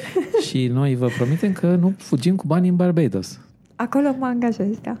 da. Și noi vă promitem că nu fugim cu banii în Barbados. Acolo mă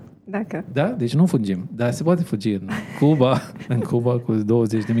angajez, da. Dacă. Da? Deci nu fugim. Dar se poate fugi în Cuba cu 20.000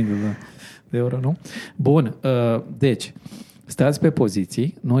 de euro, nu? Bun. Deci, stați pe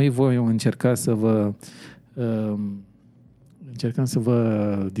poziții. Noi vom încerca să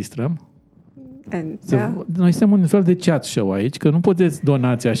vă distrăm. Da. Noi suntem un fel de chat show aici, că nu puteți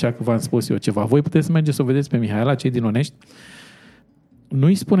donați așa că v-am spus eu ceva. Voi puteți să mergeți să o vedeți pe Mihaela, cei din Onești.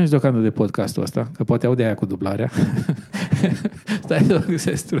 Nu-i spuneți deocamdată de podcastul ăsta, că poate aude aia cu dublarea. Stai să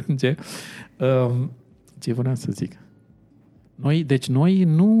se strânge. Ce vreau să zic? Noi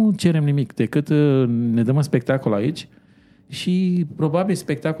nu cerem nimic, decât ne dăm un spectacol aici și probabil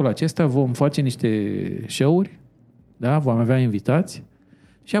spectacolul acesta vom face niște show-uri, da? Vom avea invitați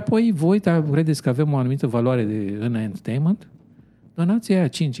și apoi voi, dacă credeți că avem o anumită valoare în entertainment, donați aia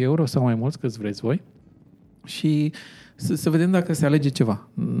 5 euro sau mai mulți, câți vreți voi, și să vedem dacă se alege ceva.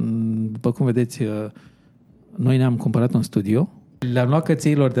 după cum vedeți, noi ne-am cumpărat un studio, le-am luat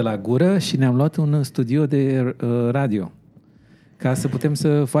cățeilor de la gură și ne-am luat un studio de radio ca să putem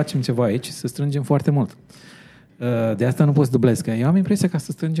să facem ceva aici, să strângem foarte mult. De asta nu pot să dublez, că eu am impresia că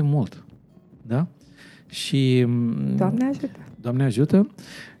să strângem mult. Da? Și Doamne ajută! Doamne ajută!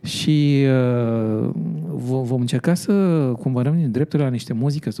 Și vom încerca să cumpărăm drepturile la niște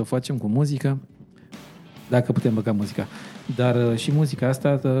muzică, să o facem cu muzică, dacă putem băga muzica. Dar și muzica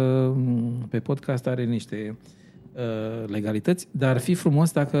asta pe podcast are niște legalități, dar ar fi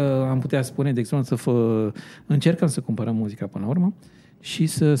frumos dacă am putea spune, de exemplu, încercăm să cumpărăm muzica până la urmă și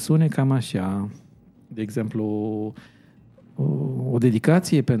să sune cam așa. De exemplu, o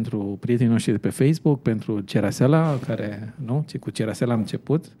dedicație pentru prietenii noștri de pe Facebook, pentru Ceraseala, care, nu? Cu Ceraseala am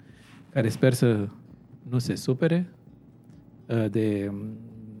început, care sper să nu se supere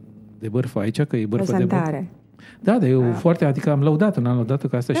de bârfă aici, că e bârfă de bârfă. Da, de eu foarte, adică am lăudat-o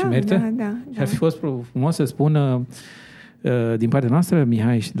ca asta și merită. Da. Și ar fi fost frumos să spun din partea noastră,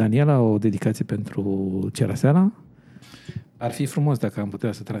 Mihai și Daniela, o dedicație pentru Ceraseala. Ar fi frumos dacă am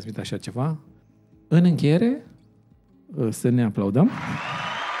putea să transmit așa ceva. În încheiere, să ne aplaudăm.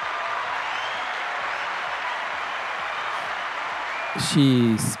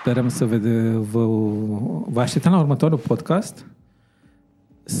 Și sperăm să vă așteptăm la următorul podcast.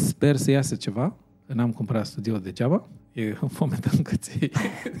 Sper să iasă ceva. N-am cumpărat studio degeaba. E fomentăm căței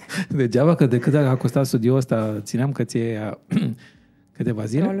degeaba, că de cât a costat studio ăsta, țineam căței câteva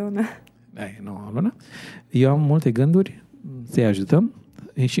zile. O lună. O lună. Eu am multe gânduri să-i ajutăm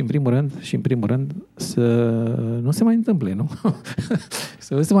și în primul rând să nu se mai întâmple, nu?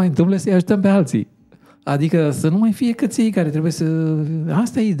 Să nu se mai întâmple să-i ajutăm pe alții. Adică să nu mai fie căței care trebuie să...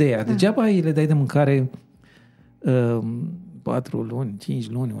 Asta e ideea. Degeaba le dai de mâncare 4 luni, 5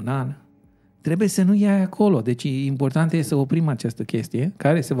 luni, un an. Trebuie să nu iei acolo. Deci important e să oprim această chestie,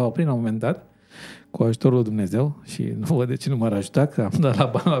 care se va opri la un moment dat, cu ajutorul lui Dumnezeu, și nu văd de ce nu m-ar ajuta, că am dat la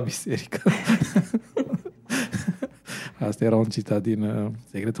bani la biserică. Asta era un citat din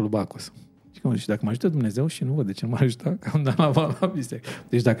Secretul lui Bacchus. Și dacă mă ajută Dumnezeu, și nu văd de ce nu m-ar ajuta, că am dat la bani la biserică.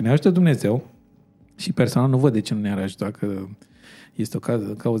 Deci dacă ne ajută Dumnezeu, și personal nu văd de ce nu ne-ar ajuta, că este o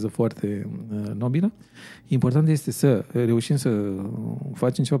cauză foarte nobilă. Important este să reușim să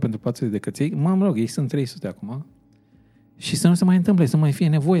facem ceva pentru 400 de căței. Mă rog, ei sunt 300 acum. Și să nu se mai întâmple, să mai fie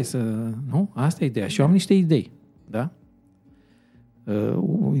nevoie să... Nu? Asta e ideea. Și eu am niște idei. Da?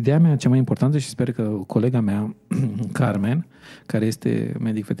 Ideea mea cea mai importantă, și sper că colega mea, Carmen, care este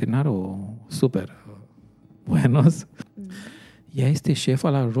medic veterinar, o super buenos, ea este șefa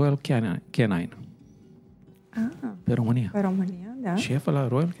la Royal Canine. Pe România. Pe România, da. Șefa la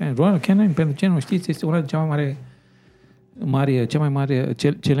Royal Canine. Royal Canine, pentru ce nu știți, este una dintre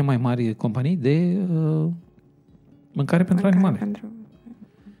cele mai mari companii de mâncare pentru animale.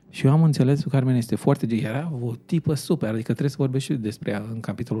 Și eu am înțeles că Carmen este foarte... Era o tipă super, adică trebuie să vorbesc și despre ea în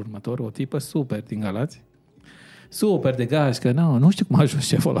capitolul următor, o tipă super din Galați. Super de gașcă, nu știu cum a ajuns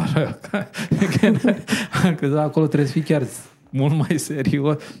șeful la Royal Canine. Că acolo trebuie să fii chiar mult mai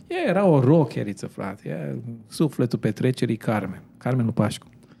serios. Era o rockeriță, frate. Sufletul petrecerii Carmen lui Pașcu.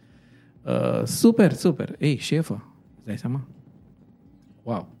 Super. Ei, șefă, îți dai seama?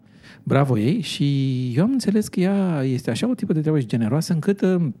 Wow. Bravo ei. Și eu am înțeles că ea este așa o tipă de treabă și generoasă, încât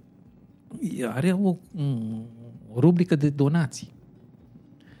are o rubrică de donații.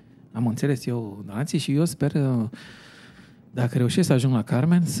 Am înțeles eu donații și eu sper, dacă reușesc să ajung la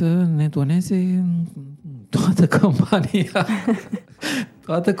Carmen, să ne doneze toată compania.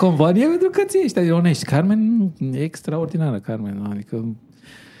 Toată compania pentru căței ăștia onești. Carmen e extraordinară, Carmen. Adică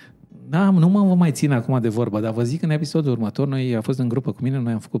nu mă mai țin acum de vorbă, dar vă zic în episodul următor, noi a fost în grupă cu mine,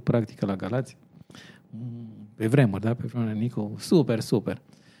 noi am făcut practică la Galați. Pe vremuri, da? Pe vremuri, Nico. Super.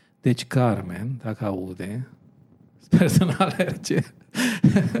 Deci Carmen, dacă aude, sper să nu alerge.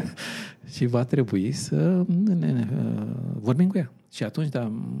 Și va trebui să vorbim cu ea. Și atunci,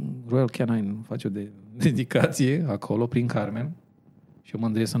 Royal Canine face o dedicație acolo, prin Carmen, și eu mă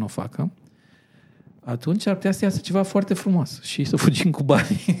îndrept să nu o facă, atunci ar putea să iasă ceva foarte frumos și să fugim cu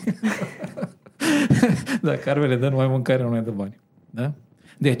banii. Dacă Carmen le dă numai mâncare, nu mai dă bani. Da?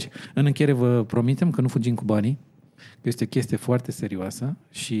 Deci, în încheiere vă promitem că nu fugim cu banii, că este o chestie foarte serioasă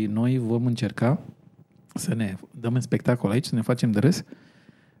și noi vom încerca să ne dăm în spectacol aici, să ne facem de râs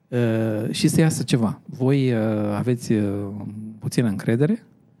și să iasă ceva. Voi aveți puțină încredere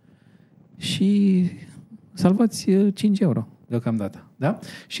și salvați 5 euro deocamdată. Da?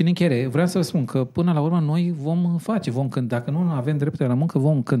 Și în încheiere, vreau să vă spun că până la urmă noi vom cânta. Dacă nu avem dreptul la muncă,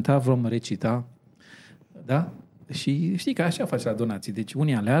 vom cânta, vom recita. Da? Și știi că așa faci la donații. Deci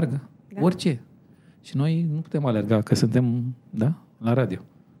unii aleargă, orice. Și noi nu putem alerga, că suntem, da, la radio.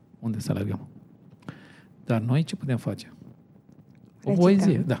 Unde să alergăm? Dar noi ce putem face? O Recităm.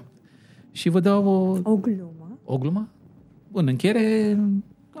 poezie, da. Și vă dau O glumă. o glumă? În încheiere,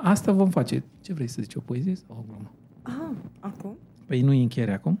 asta vom face. Ce vrei să zici, o poezie sau o glumă? Acum? Păi nu e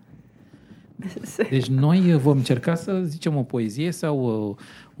încheiere acum? Deci noi vom încerca să zicem o poezie sau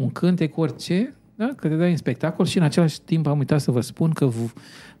un cântec, orice, da? Că te dai în spectacol și în același timp am uitat să vă spun că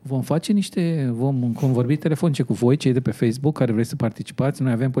vom face vom convorbi telefonice cu voi, cei de pe Facebook care vreți să participați.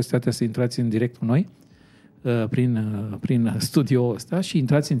 Noi avem posibilitatea să intrați în direct cu noi prin studioul ăsta și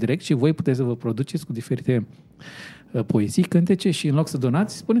intrați în direct și voi puteți să vă produceți cu diferite poezii, cântece și în loc să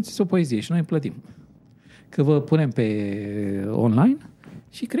donați, spuneți-ți o poezie și noi plătim. Că vă punem pe online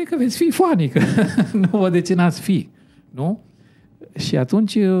și cred că veți fi fani, că nu văd de ce n-ați fi, nu? Și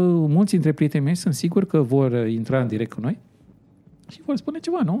atunci mulți dintre prietenii mei sunt sigur că vor intra în direct cu noi și vor spune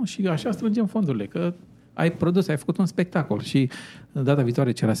ceva, nu? Și așa strângem fondurile, că ai făcut un spectacol și data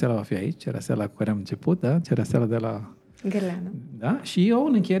viitoare Ceraseala va fi aici, Ceraseala cu care am început, da? Ceraseala de la... Gârleanu. Da? Și eu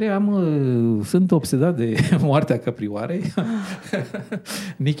în încheiere sunt obsedat de moartea căprioarei.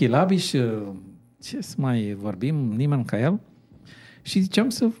 Nichi Labiș, ce să mai vorbim, nimeni ca el. Și ziceam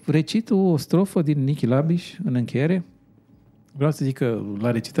să recit o strofă din Nichi Labiș în încheiere. Vreau să zic că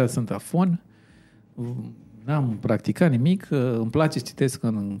la recitat sunt afon, n-am practicat nimic, îmi place să citesc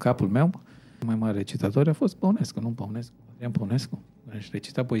în capul meu. Mai mare recitator a fost Păunescu, nu Păunescu, Adrian Păunescu. Deci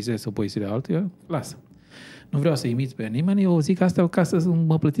recita poezie sau poeziile altuia, lasă. Nu vreau să imit pe nimeni, eu zic asta ca să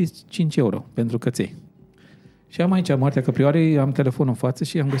mă plătiți 5 euro pentru căței. Și am aici Moartea Căprioarei, am telefonul în față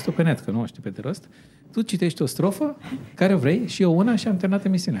și am găsit-o pe net, că nu o știu pe de rost. Tu citești o strofă, care vrei, și eu una și am terminat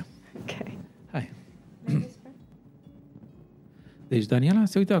emisiunea. Ok. Hai. Deci Daniela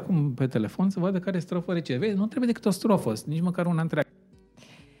se uită acum pe telefon să vadă care strofă recite. Vezi, nu trebuie decât o strofă, nici măcar una întreagă.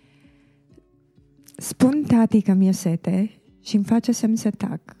 Spun tati că mi-e sete și-mi face semn să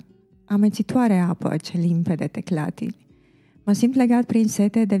tac. Amețitoare apă ce limpede te clatini. Mă simt legat prin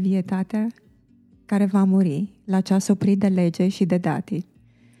sete de vietatea care va muri la ceas oprit de lege și de dati.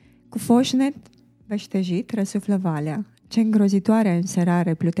 Cu foșnet veștejit răsuflă valea, ce îngrozitoare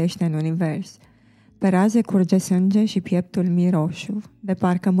înserare plutește în univers. Pe raze curge sânge și pieptul mi roșu, de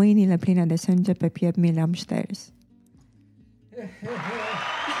parcă mâinile pline de sânge pe piept mi le-am șters.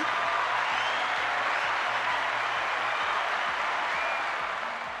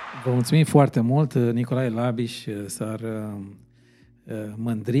 Vă mulțumim foarte mult. Nicolae Labiș s-ar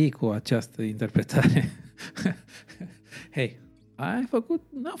mândri cu această interpretare. Hei, ai făcut,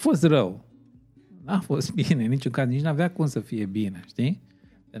 n-a fost rău. N-a fost bine, în niciun caz, nici n-avea cum să fie bine, știi?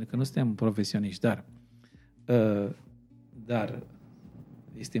 Pentru că nu suntem profesioniști, dar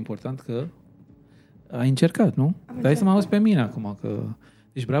este important că ai încercat, nu? Dar să mă auzi pe mine acum, că...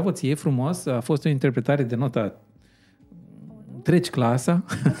 Deci bravo, ție, frumos, a fost o interpretare de nota treci clasa.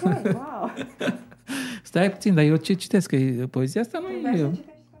 Wow. Stai puțin, dar eu ce citesc? Că poezia asta nu e...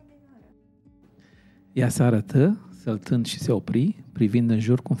 Ea se arătă, săltând și se opri, privind în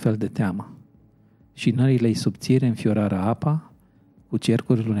jur cu un fel de teamă. Și nările-i subțire înfiorară apa cu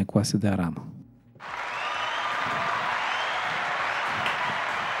cercuri lunecoase de aramă.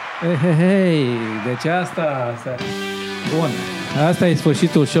 Hei, deci asta... Bun, asta e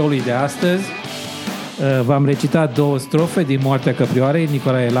sfârșitul show-ului de astăzi. V-am recitat 2 strofe din Moartea Căprioarei,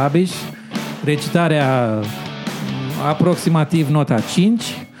 Nicolae Labiș. Recitarea aproximativ nota 5.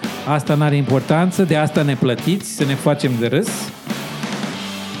 Asta n-are importanță, de asta ne plătiți, să ne facem de râs.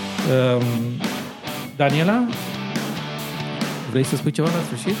 Daniela, vrei să spui ceva la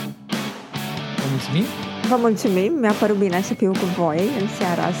sfârșit? Vă mulțumim. Vă mulțumim, mi-a părut bine să fiu cu voi în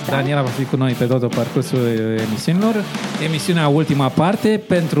seara asta. Daniela va fi cu noi pe tot parcursul emisiunilor. Emisiunea Ultima Parte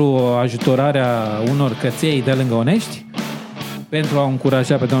pentru ajutorarea unor căței de lângă Onești, pentru a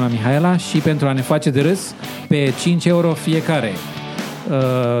încuraja pe doamna Mihaela și pentru a ne face de râs pe 5 euro fiecare.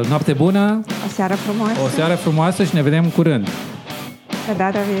 Noapte bună! O seară frumoasă! O seară frumoasă și ne vedem curând! Pe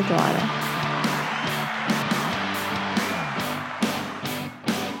data viitoare!